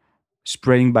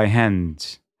 spraying by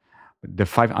hand the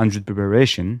 500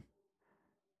 preparation,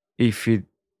 if it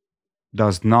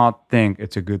does not think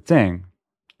it's a good thing,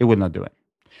 it will not do it.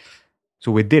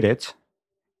 So we did it.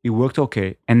 It worked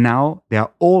okay. And now they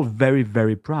are all very,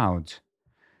 very proud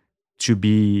to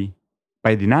be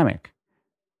biodynamic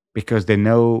because they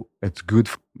know it's good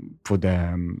for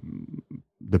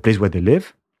the place where they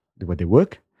live, where they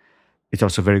work. It's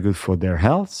also very good for their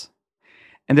health.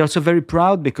 And they're also very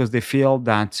proud because they feel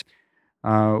that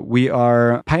we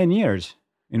are pioneers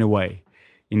in a way,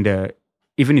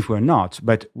 even if we're not,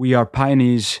 but we are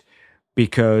pioneers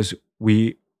because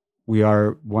we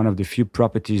are one of the few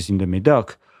properties in the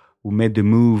Médoc who made the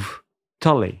move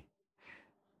totally.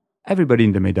 Everybody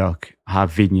in the Médoc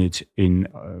have vineyards in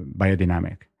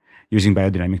biodynamic, using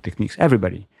biodynamic techniques.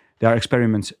 Everybody. There are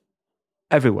experiments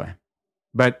everywhere.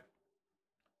 But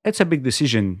it's a big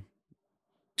decision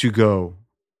to go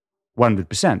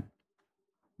 100%.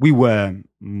 We were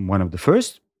one of the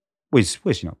first with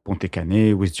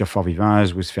Pontet-Canet, with Geoffroy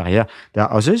Vivins, with Ferrière. There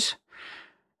are others.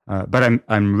 But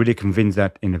I'm really convinced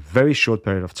that in a very short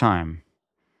period of time,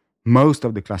 most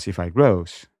of the classified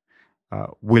growth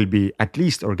will be at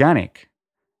least organic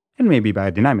and maybe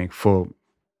biodynamic for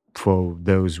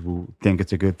those who think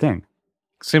it's a good thing.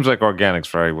 Seems like organic's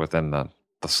very within the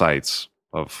sights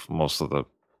of most of the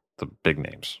big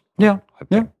names. Yeah,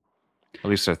 yeah. At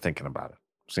least they're thinking about it.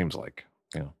 Seems like,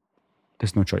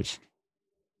 There's no choice.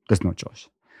 There's no choice.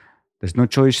 There's no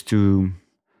choice to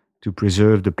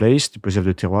preserve the place, to preserve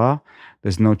the terroir.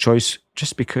 There's no choice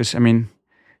just because,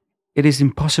 it is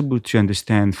impossible to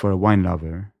understand for a wine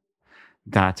lover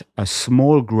that a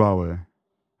small grower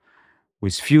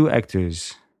with few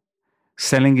hectares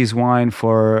selling his wine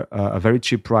for a very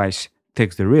cheap price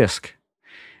takes the risk,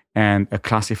 and a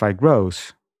classified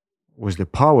growth with the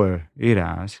power it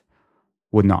has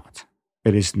would not.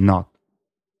 It is not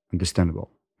understandable.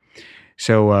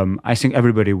 So I think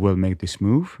everybody will make this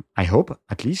move. I hope,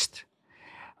 at least.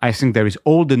 I think there is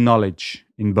all the knowledge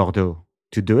in Bordeaux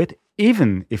to do it,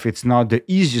 even if it's not the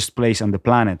easiest place on the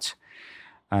planet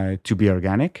to be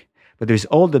organic. But there is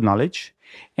all the knowledge.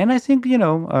 And I think, in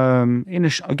a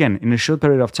short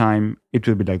period of time, it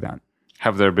will be like that.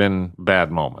 Have there been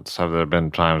bad moments? Have there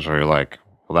been times where you're like,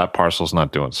 well, that parcel's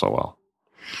not doing so well.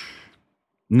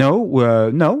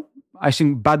 No. I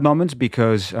think bad moments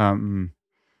because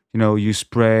you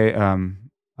spray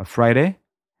a Friday.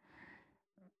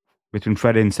 Between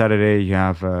Friday and Saturday, you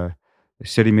have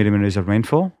 30 millimeters of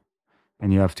rainfall,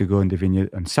 and you have to go in the vineyard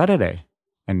on Saturday,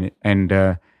 and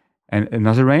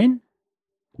another rain,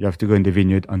 you have to go in the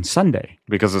vineyard on Sunday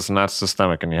Because it's not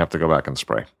systemic and you have to go back and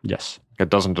spray. Yes. It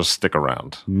doesn't just stick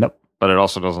around. Nope. But it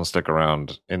also doesn't stick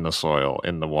around in the soil,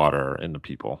 in the water, in the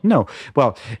people. No.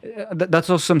 Well, that's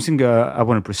also something I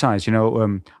want to precise.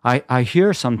 I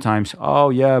hear sometimes, oh,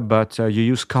 yeah, but you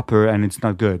use copper and it's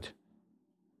not good.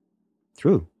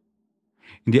 True.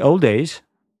 In the old days,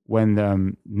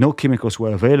 when no chemicals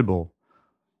were available,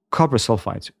 copper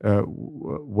sulfides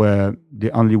were the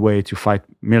only way to fight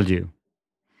mildew.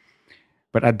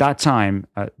 But at that time,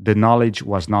 the knowledge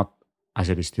was not as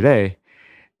it is today.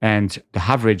 And the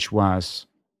average was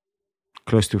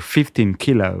close to 15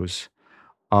 kilos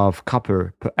of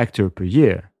copper per hectare per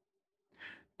year.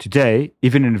 Today,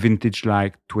 even in a vintage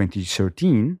like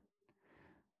 2013,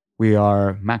 we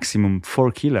are maximum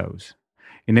 4 kilos.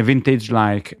 In a vintage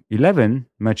like 11,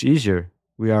 much easier,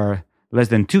 we are less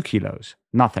than 2 kilos,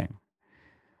 nothing.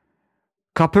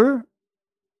 Copper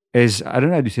is, I don't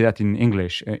know how to say that in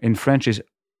English. In French, is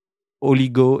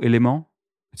oligo-element.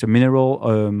 It's a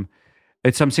mineral.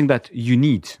 It's something that you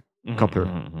need, copper,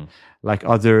 like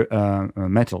other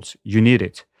metals. You need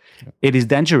it. It is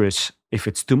dangerous if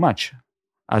it's too much,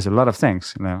 as a lot of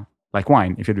things. Like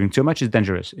wine. If you drink too much, it's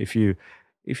dangerous. If you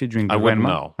drink, I wouldn't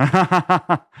know.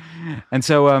 And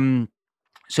so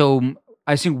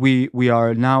I think we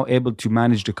are now able to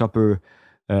manage the copper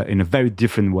in a very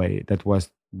different way that was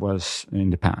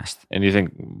in the past. And you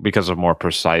think because of more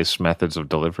precise methods of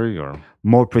delivery, or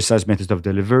more precise methods of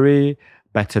delivery,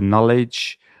 better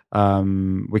knowledge,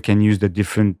 we can use the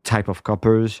different type of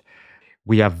coppers.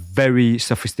 We have very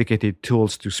sophisticated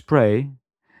tools to spray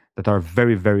that are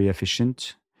very, very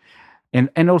efficient,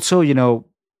 and also the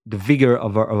vigor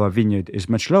of our vineyard is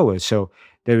much lower, so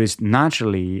there is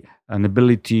naturally an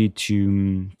ability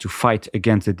to fight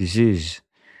against the disease,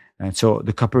 and so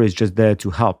the copper is just there to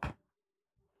help.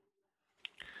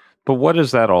 But what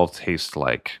does that all taste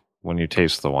like when you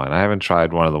taste the wine? I haven't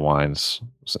tried one of the wines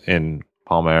in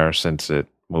Palmer since it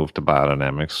moved to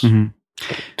biodynamics. Mm-hmm.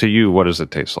 To you, what does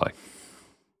it taste like?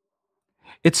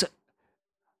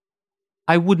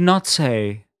 I would not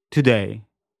say today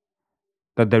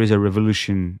that there is a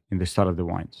revolution in the style of the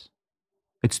wines.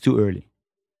 It's too early.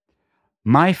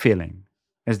 My feeling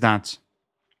is that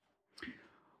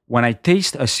when I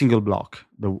taste a single block,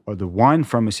 the wine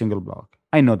from a single block,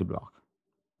 I know the block.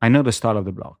 I know the style of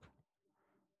the block.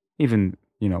 Even,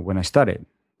 when I studied,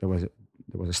 there was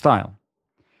a style.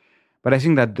 But I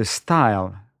think that the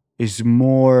style is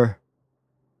more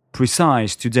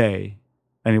precise today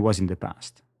than it was in the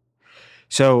past.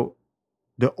 So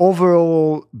the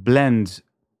overall blend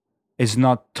is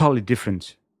not totally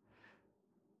different.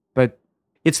 But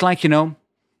it's like, a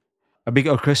big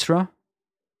orchestra.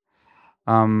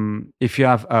 If you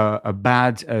have a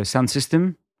bad sound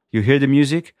system, you hear the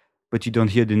music, but you don't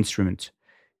hear the instrument.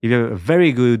 If you have a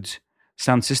very good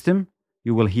sound system,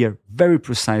 you will hear very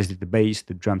precisely the bass,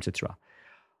 the drum, etc.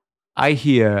 I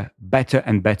hear better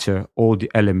and better all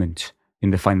the elements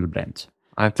in the final blend.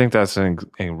 I think that's a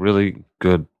really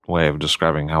good way of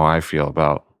describing how I feel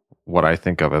about what I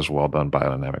think of as well-done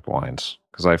biodynamic wines.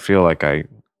 Because I feel like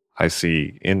I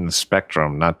see in the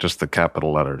spectrum, not just the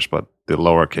capital letters, but the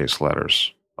lowercase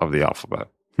letters of the alphabet.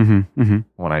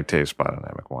 When I taste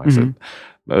biodynamic wines.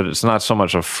 It's not so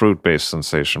much a fruit-based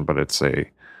sensation, but it's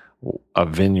a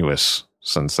vinous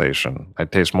sensation. I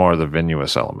taste more of the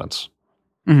vinous elements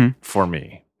for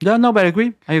me. Yeah, no, but I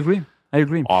agree.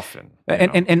 Often.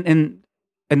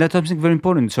 And that's something very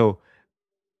important. So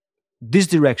this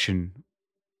direction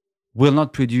will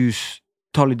not produce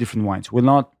totally different wines, will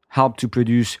not help to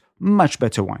produce much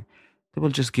better wine. They will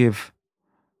just give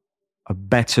a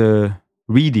better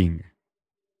reading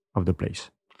of the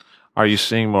place. Are you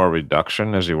seeing more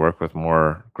reduction as you work with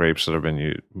more grapes that have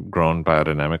been grown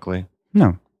biodynamically?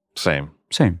 No. Same.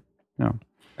 No.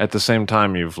 At the same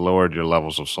time, you've lowered your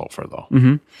levels of sulfur, though.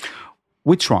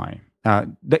 We try.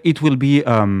 It will be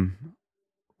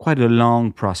quite a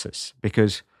long process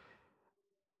because,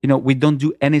 we don't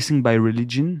do anything by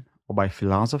religion or by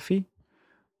philosophy.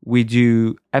 We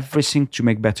do everything to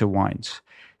make better wines.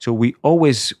 So we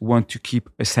always want to keep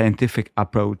a scientific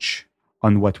approach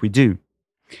on what we do.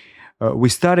 We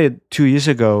started 2 years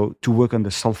ago to work on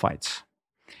the sulfites.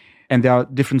 And there are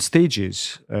different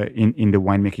stages in the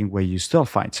winemaking where you use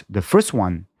sulfites. The first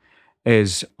one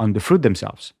is on the fruit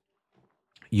themselves.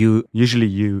 You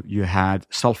had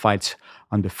sulfites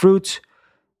on the fruit,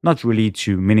 not really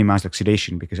to minimize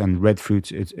oxidation, because on red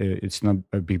fruit it's not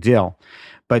a big deal,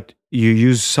 but you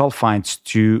use sulfites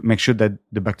to make sure that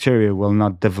the bacteria will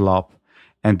not develop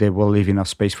and they will leave enough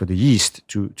space for the yeast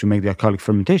to make the alcoholic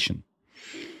fermentation.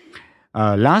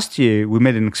 Last year, we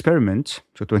made an experiment.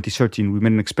 So 2013, we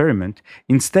made an experiment.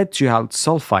 Instead to have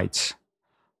sulfites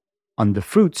on the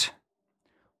fruit,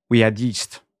 we had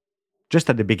yeast just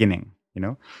at the beginning,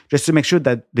 just to make sure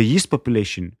that the yeast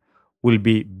population will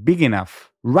be big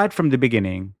enough right from the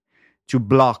beginning to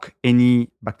block any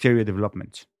bacteria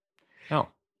development. Oh.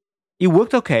 It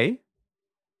worked okay.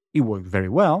 It worked very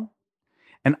well.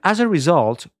 And as a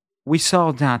result, we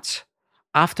saw that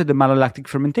after the malolactic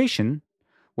fermentation,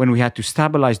 when we had to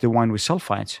stabilize the wine with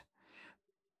sulfite,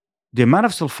 the amount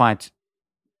of sulfite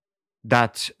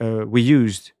that we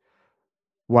used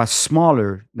was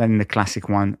smaller than in the classic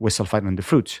one with sulfite on the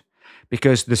fruit,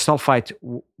 because the sulfite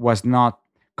was not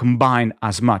combined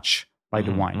as much by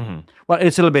the wine. Mm-hmm. Well,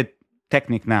 it's a little bit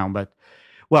technical now, but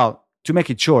to make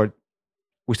it short,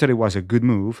 we thought it was a good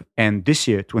move. And this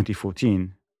year,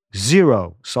 2014,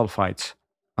 0 sulfites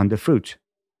on the fruit,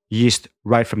 yeast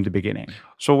right from the beginning.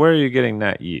 So where are you getting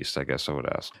that yeast, I guess I would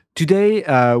ask?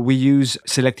 Today, we use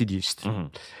selected yeast. Mm-hmm.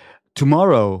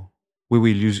 Tomorrow, we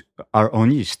will use our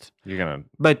own yeast. You're going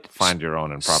to find your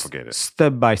own and propagate it.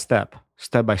 Step by step.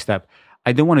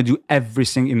 I don't want to do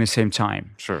everything in the same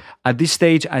time. Sure. At this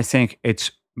stage, I think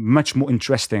it's much more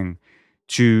interesting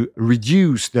to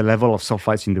reduce the level of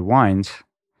sulfites in the wines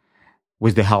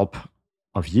with the help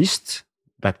of yeast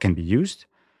that can be used.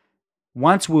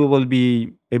 Once we will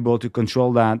be able to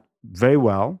control that very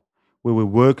well, we will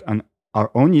work on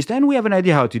our own yeast, and we have an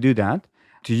idea how to do that,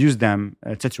 to use them,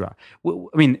 etc.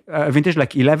 A vintage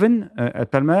like 11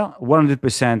 at Palmer,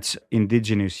 100%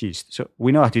 indigenous yeast. So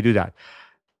we know how to do that.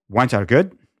 Wines are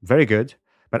good, very good,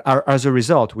 but as a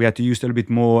result, we had to use a little bit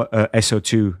more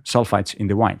SO2 sulfites in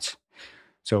the wines.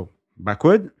 So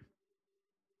backward,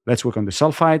 let's work on the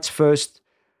sulfites first.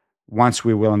 Once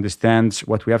we will understand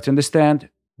what we have to understand,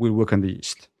 we'll work on the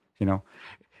yeast.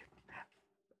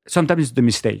 Sometimes it's the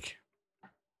mistake.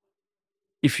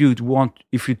 If you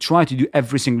try to do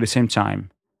everything at the same time,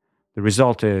 the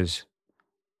result is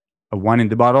a wine in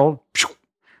the bottle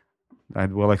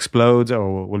that will explode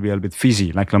or will be a little bit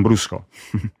fizzy, like Lambrusco.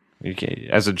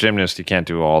 As a gymnast, you can't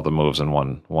do all the moves in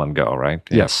one go, right?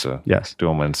 Yes. Do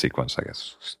them in sequence, I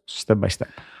guess. Step by step.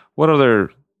 What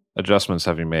other adjustments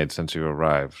have you made since you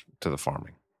arrived to the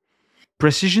farming?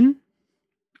 Precision,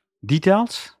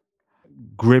 details,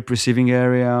 grape receiving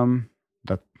area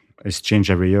that is changed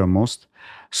every year almost.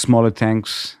 Smaller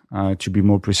tanks to be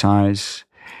more precise.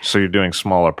 So you're doing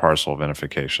smaller parcel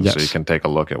vinification, yes. So you can take a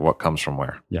look at what comes from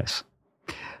where. Yes.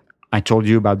 I told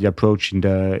you about the approach in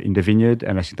the vineyard,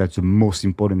 and I think that's the most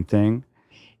important thing.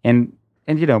 And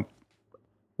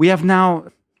we have now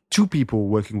 2 people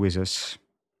working with us.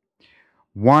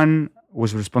 One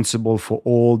was responsible for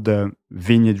all the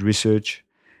vineyard research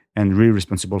and really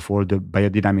responsible for the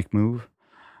biodynamic move.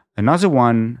 Another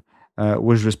one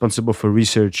was responsible for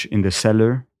research in the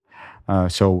cellar.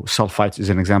 So sulfites is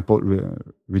an example.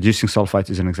 Reducing sulfites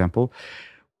is an example.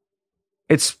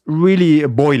 It's really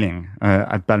boiling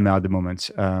at Palmer at the moment.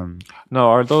 No,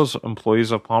 are those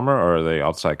employees of Palmer or are they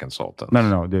outside consultants?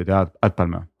 No. They're at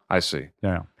Palmer. I see.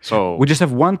 Yeah. So we just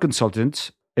have one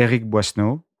consultant, Eric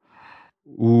Boisneau,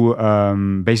 who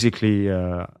basically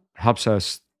helps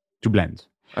us to blend.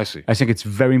 I see. I think it's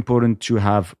very important to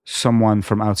have someone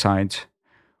from outside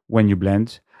when you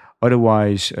blend.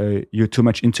 Otherwise, you're too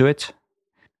much into it,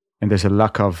 and there's a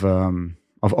lack of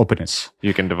openness.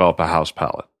 You can develop a house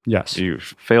palate. Yes. You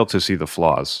fail to see the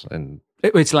flaws.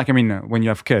 It's like, when you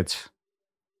have kids,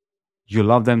 you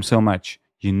love them so much,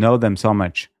 you know them so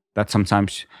much, that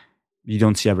sometimes you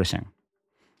don't see everything.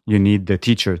 You need the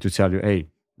teacher to tell you, hey,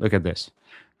 look at this.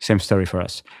 Same story for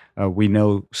us. We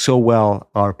know so well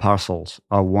our parcels,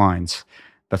 our wines,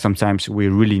 that sometimes we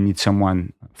really need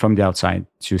someone from the outside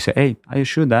to say, hey, are you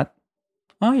sure that?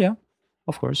 Oh, yeah,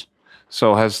 of course.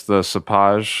 So has the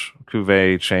Cepage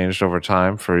cuvée changed over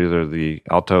time for either the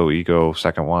Alto Ego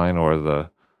second wine or the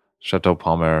Chateau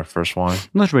Palmer first wine?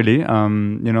 Not really.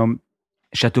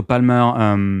 Chateau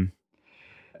Palmer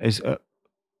is a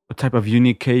type of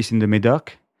unique case in the Médoc.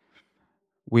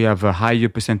 We have a higher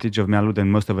percentage of Merlot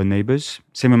than most of our neighbors.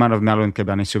 Same amount of Merlot and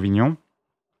Cabernet Sauvignon,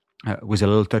 with a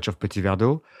little touch of Petit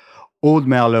Verdot. Old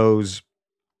Merlots,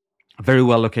 very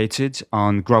well located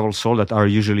on gravel soil that are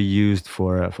usually used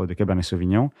for the Cabernet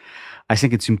Sauvignon. I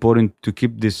think it's important to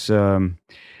keep this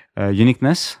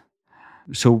uniqueness.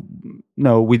 So,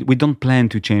 no, we don't plan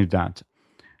to change that.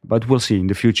 But we'll see in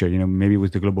the future. Maybe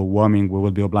with the global warming, we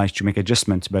will be obliged to make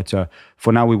adjustments. But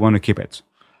for now, we want to keep it.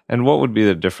 And what would be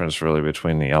the difference really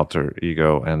between the Alter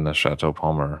Ego and the Chateau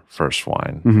Palmer first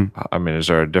wine? Mm-hmm. I mean, is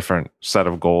there a different set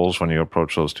of goals when you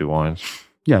approach those two wines?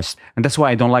 Yes, and that's why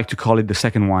I don't like to call it the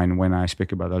second wine when I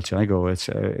speak about Alter Ego. It's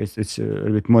a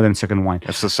bit more than second wine.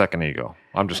 It's the second ego.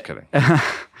 I'm just kidding.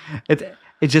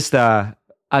 It's just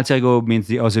Alter Ego means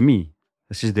the other me.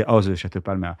 This is the other Chateau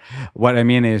Palmer. What I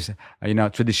mean is,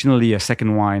 traditionally a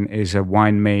second wine is a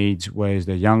wine made with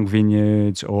the young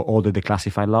vineyards or older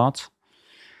declassified lots.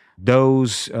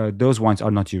 Those wines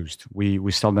are not used.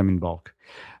 We sell them in bulk.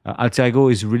 Alter Ego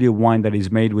is really a wine that is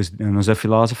made with another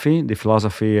philosophy. The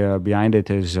philosophy behind it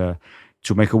is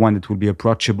to make a wine that will be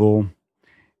approachable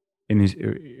in his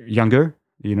younger,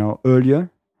 earlier,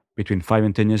 between 5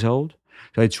 and 10 years old.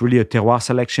 So it's really a terroir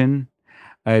selection.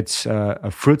 It's a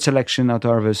fruit selection at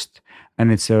harvest,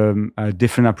 and it's a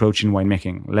different approach in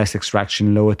winemaking. Less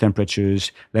extraction, lower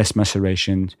temperatures, less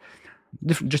maceration.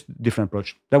 Just different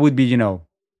approach. That would be,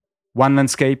 one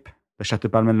landscape, the Chateau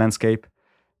Palmer landscape,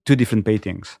 two different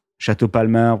paintings. Chateau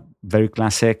Palmer, very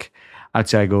classic.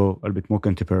 Alter Ego, a little bit more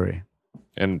contemporary.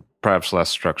 And perhaps less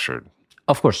structured.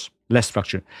 Of course, less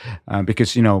structured.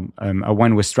 Because, a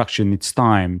wine with structure needs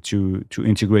time to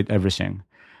integrate everything.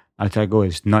 Alter Ego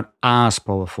is not as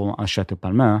powerful as Chateau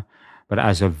Palmer, but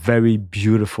has a very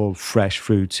beautiful, fresh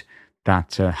fruit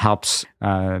that helps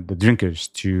the drinkers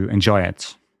to enjoy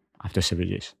it after several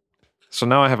years. So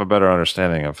now I have a better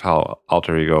understanding of how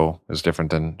Alter Ego is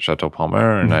different than Chateau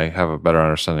Palmer, and I have a better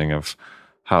understanding of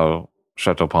how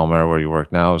Chateau Palmer, where you work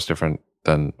now, is different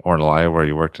than Ornellaia, where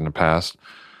you worked in the past.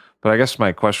 But I guess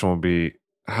my question would be,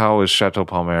 how is Chateau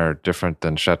Palmer different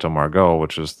than Chateau Margaux,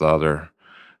 which is the other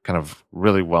kind of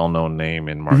really well-known name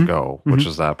in Margaux, which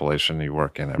is the appellation you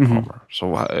work in at Palmer.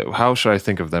 So how should I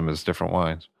think of them as different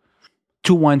wines?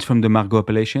 Two wines from the Margaux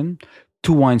appellation,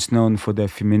 two wines known for their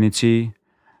femininity,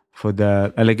 for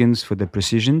their elegance, for their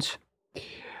precisions.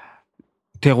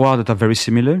 Terroirs that are very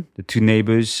similar, the two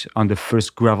neighbors on the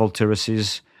first gravel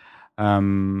terraces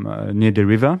near the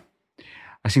river.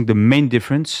 I think the main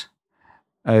difference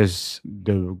is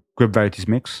the grape varieties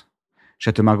mix.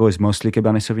 Chateau Margaux is mostly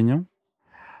Cabernet Sauvignon.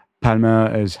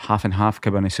 Palmer is half and half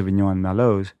Cabernet Sauvignon and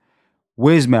Merlots,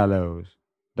 with Merlots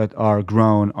that are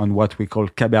grown on what we call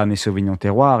Cabernet Sauvignon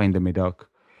terroir in the Médoc,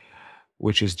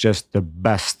 which is just the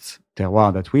best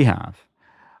terroir that we have.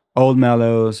 Old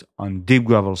Merlots on deep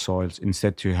gravel soils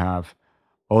instead to have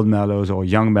old Merlots or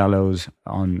young Merlots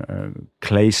on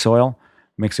clay soil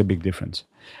makes a big difference.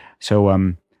 So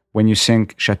when you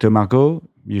think Chateau Margaux,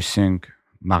 you think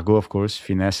Margaux, of course,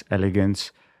 finesse,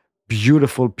 elegance,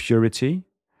 beautiful purity,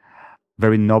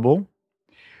 very noble.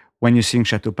 When you think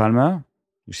Chateau Palmer,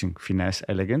 you think finesse,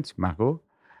 elegance, Margaux,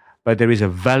 but there is a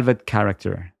velvet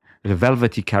character, a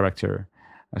velvety character,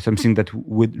 something that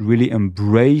would really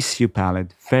embrace your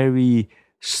palate, very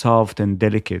soft and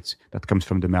delicate, that comes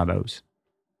from the Merlots.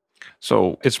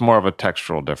 So it's more of a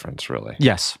textural difference, really.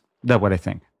 Yes, that's what I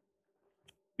think.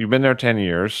 You've been there 10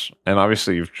 years, and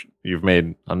obviously you've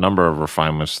made a number of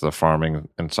refinements to the farming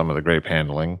and some of the grape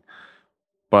handling.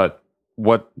 But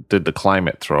what did the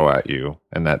climate throw at you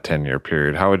in that 10-year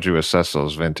period? How would you assess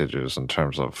those vintages in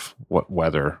terms of what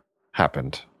weather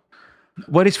happened?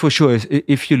 What is for sure is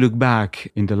if you look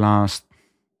back in the last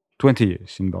 20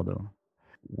 years in Bordeaux,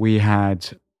 we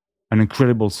had an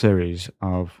incredible series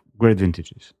of great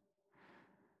vintages.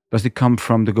 Does it come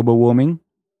from the global warming?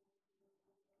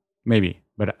 Maybe,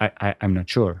 but I'm not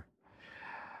sure.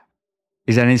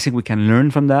 Is there anything we can learn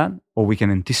from that or we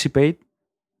can anticipate?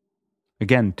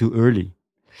 Again, too early.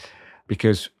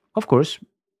 Because, of course,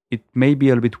 it may be a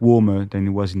little bit warmer than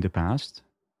it was in the past,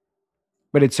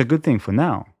 but it's a good thing for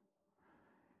now.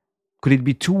 Could it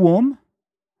be too warm?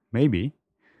 Maybe.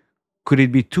 Could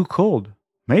it be too cold?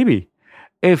 Maybe.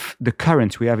 If the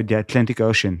currents we have in the Atlantic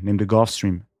Ocean, named the Gulf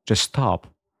Stream, just stop,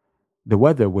 the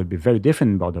weather will be very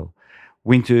different in Bordeaux.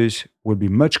 Winters will be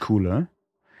much cooler,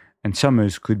 and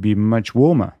summers could be much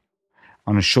warmer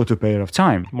on a shorter period of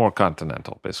time. More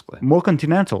continental, basically. More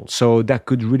continental. So that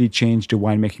could really change the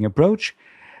winemaking approach.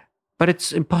 But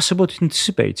it's impossible to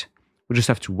anticipate. We just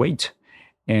have to wait.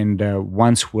 And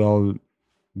once we'll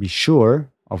be sure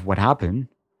of what happened,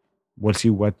 we'll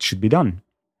see what should be done.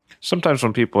 Sometimes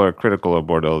when people are critical of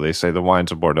Bordeaux, they say the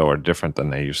wines of Bordeaux are different than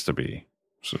they used to be,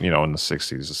 so, in the 60s,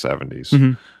 the 70s.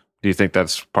 Mm-hmm. Do you think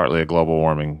that's partly a global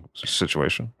warming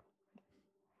situation?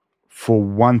 For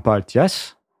one part,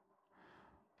 yes.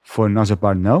 For another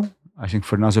part, no. I think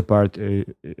for another part,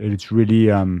 it's really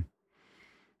a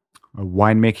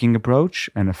winemaking approach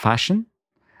and a fashion.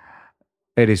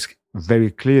 It is very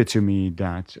clear to me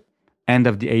that end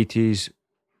of the 80s,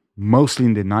 mostly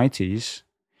in the 90s,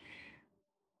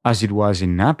 as it was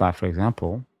in Napa, for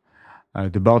example,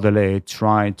 the Bordelais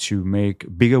tried to make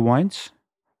bigger wines,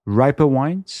 riper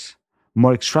wines,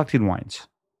 more extracted wines.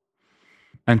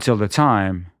 Until the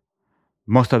time,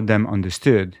 most of them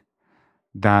understood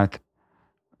that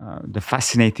the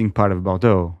fascinating part of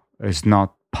Bordeaux is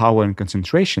not power and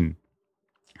concentration.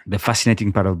 The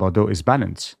fascinating part of Bordeaux is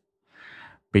balance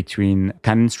between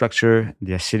tannin structure,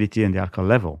 the acidity, and the alcohol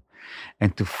level.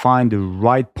 And to find the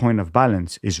right point of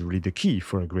balance is really the key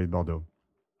for a great Bordeaux.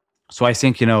 So I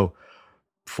think,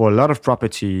 for a lot of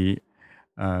property,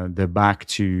 they're back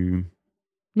to,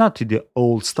 not to the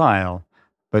old style,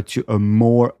 but to a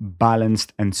more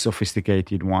balanced and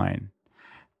sophisticated wine,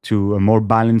 to a more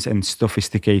balanced and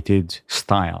sophisticated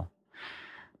style,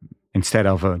 instead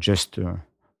of just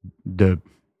the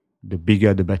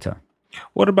bigger, the better.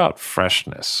 What about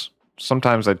freshness?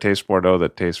 Sometimes I taste Bordeaux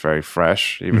that tastes very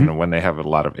fresh, even when they have a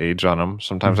lot of age on them.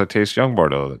 Sometimes I taste young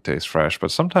Bordeaux that tastes fresh,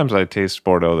 but sometimes I taste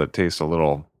Bordeaux that tastes a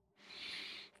little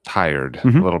tired, a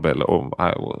little bit.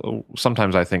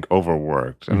 Sometimes I think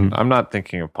overworked. And I'm not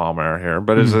thinking of Palmer here,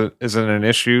 but is it an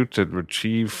issue to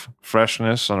achieve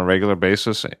freshness on a regular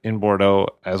basis in Bordeaux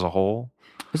as a whole?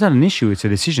 It's not an issue, it's a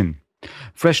decision.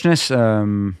 Freshness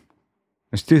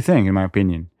is two things, in my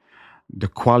opinion. The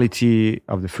quality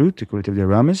of the fruit, the quality of the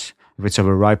aromas. If it's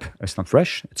overripe, it's not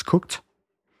fresh, it's cooked.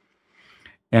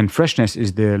 And freshness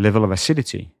is the level of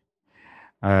acidity.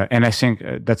 And I think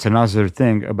that's another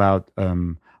thing about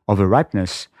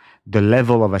overripeness. The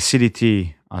level of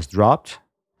acidity has dropped.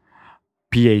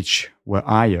 pH were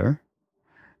higher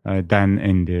than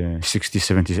in the 60s,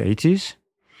 70s, 80s.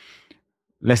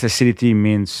 Less acidity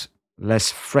means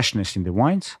less freshness in the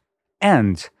wines.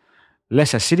 And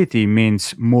less acidity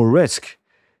means more risk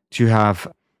to have,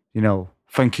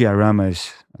 funky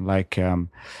aromas like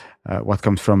what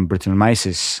comes from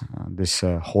Brettanomyces, this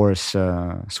horse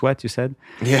sweat, you said?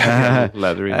 Yeah,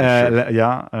 leathery.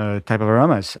 Type of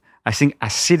aromas. I think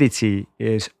acidity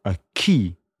is a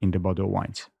key in the Bordeaux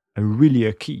wines, really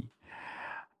a key.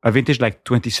 A vintage like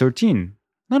 2013,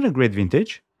 not a great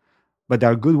vintage, but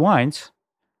there are good wines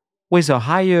with a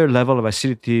higher level of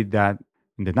acidity than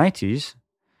in the 90s.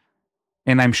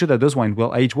 And I'm sure that those wines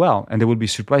will age well, and they will be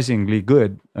surprisingly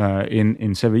good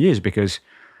in several years, because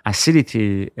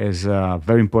acidity is a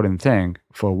very important thing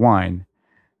for wine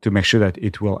to make sure that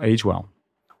it will age well.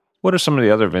 What are some of the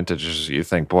other vintages you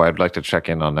think, boy, I'd like to check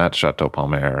in on that Chateau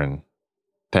Palmer in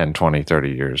 10, 20,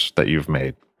 30 years that you've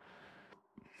made?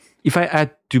 If I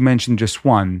had to mention just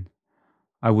one,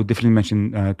 I would definitely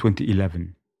mention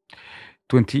 2011.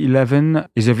 2011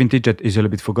 is a vintage that is a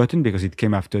little bit forgotten because it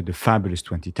came after the fabulous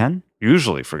 2010.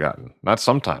 Usually forgotten, not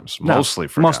sometimes, mostly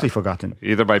forgotten. Mostly forgotten.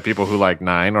 Either by people who like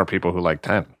 9 or people who like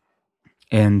 10.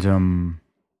 And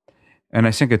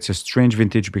I think it's a strange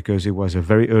vintage because it was a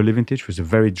very early vintage. It was a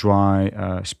very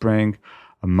dry spring,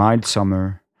 a mild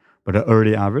summer, but an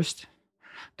early harvest.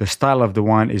 The style of the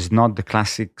wine is not the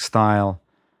classic style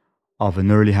of an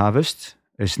early harvest.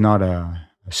 It's not a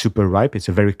super ripe. It's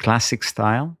a very classic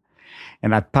style.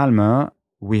 And at Palmer,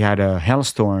 we had a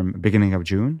hailstorm beginning of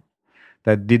June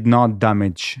that did not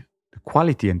damage the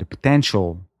quality and the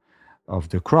potential of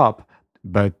the crop,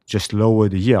 but just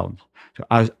lowered the yield. So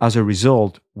as a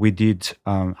result, we did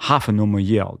half a normal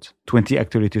yield, 20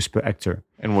 hectoliters per hectare.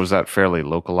 And was that fairly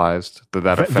localized? Did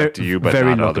that affect you, but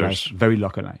very not localized, others? Very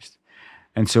localized.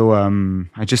 And so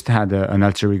I just had an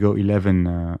Alter Ego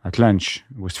 11 at lunch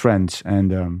with friends,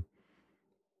 and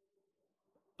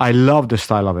I love the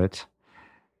style of it.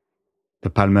 The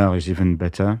Palmer is even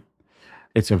better.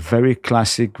 It's a very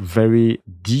classic, very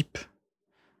deep,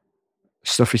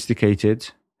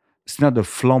 sophisticated. It's not the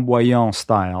flamboyant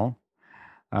style,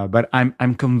 but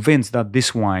I'm convinced that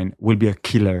this wine will be a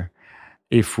killer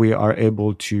if we are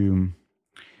able to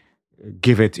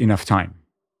give it enough time.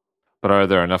 But are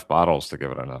there enough bottles to give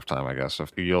it enough time, I guess?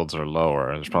 If the yields are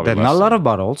lower, there's probably There are not a lot of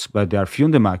bottles, but there are few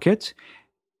in the market,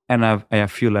 and I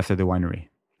have few left at the winery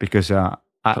because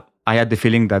I had the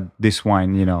feeling that this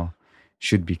wine,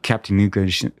 should be kept in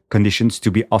good conditions to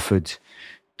be offered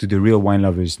to the real wine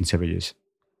lovers in several years.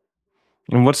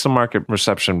 And what's the market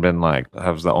reception been like?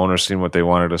 Have the owners seen what they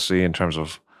wanted to see in terms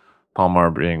of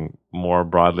Palmer being more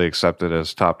broadly accepted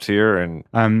as top tier?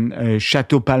 And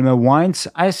Chateau Palmer wines,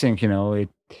 I think,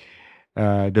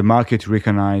 the market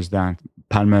recognized that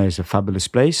Palmer is a fabulous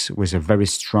place with a very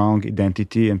strong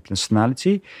identity and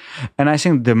personality. And I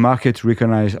think the market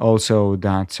recognized also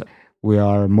that we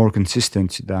are more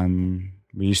consistent than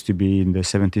we used to be in the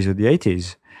 70s or the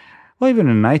 80s, or even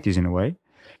in the 90s in a way.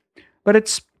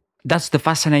 But that's the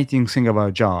fascinating thing of our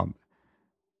job.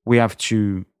 We have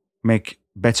to make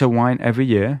better wine every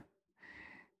year.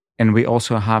 And we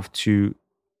also have to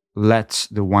let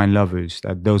the wine lovers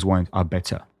that those wines are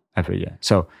better every year.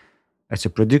 So it's a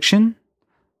production,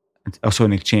 it's also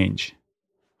an exchange,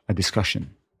 a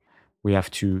discussion. We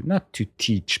have to, not to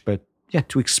teach, but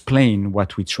to explain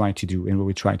what we try to do and what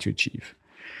we try to achieve.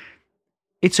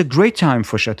 It's a great time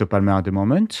for Chateau Palmer at the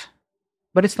moment,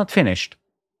 but it's not finished.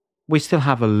 We still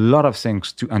have a lot of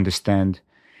things to understand,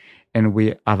 and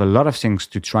we have a lot of things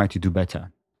to try to do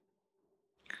better.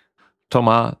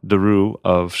 Thomas Duroux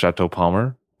of Chateau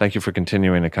Palmer, thank you for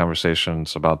continuing the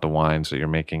conversations about the wines that you're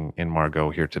making in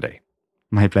Margaux here today.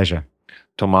 My pleasure.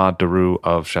 Thomas Duroux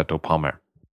of Chateau Palmer.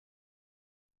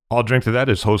 I'll Drink to That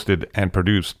is hosted and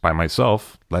produced by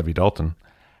myself, Levi Dalton.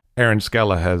 Aaron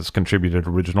Scala has contributed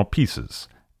original pieces.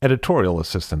 Editorial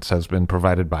assistance has been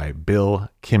provided by Bill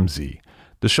Kimsey.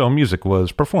 The show music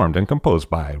was performed and composed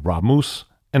by Rob Moose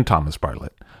and Thomas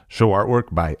Bartlett. Show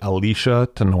artwork by Alicia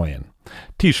Tenoyan.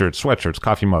 T-shirts, sweatshirts,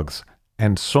 coffee mugs,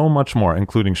 and so much more,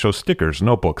 including show stickers,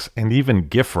 notebooks, and even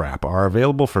gift wrap are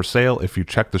available for sale if you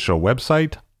check the show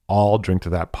website,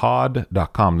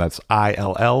 alldrinktothatpod.com. That's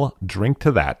ILL,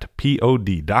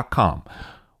 drinktothatpod.com,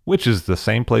 which is the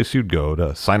same place you'd go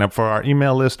to sign up for our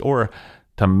email list or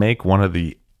to make one of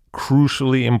the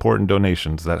crucially important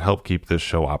donations that help keep this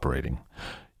show operating.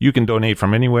 You can donate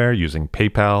from anywhere using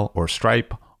PayPal or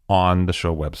Stripe on the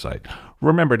show website.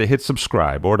 Remember to hit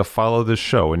subscribe or to follow this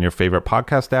show in your favorite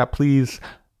podcast app, please.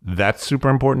 That's super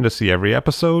important to see every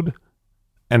episode.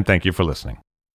 And thank you for listening.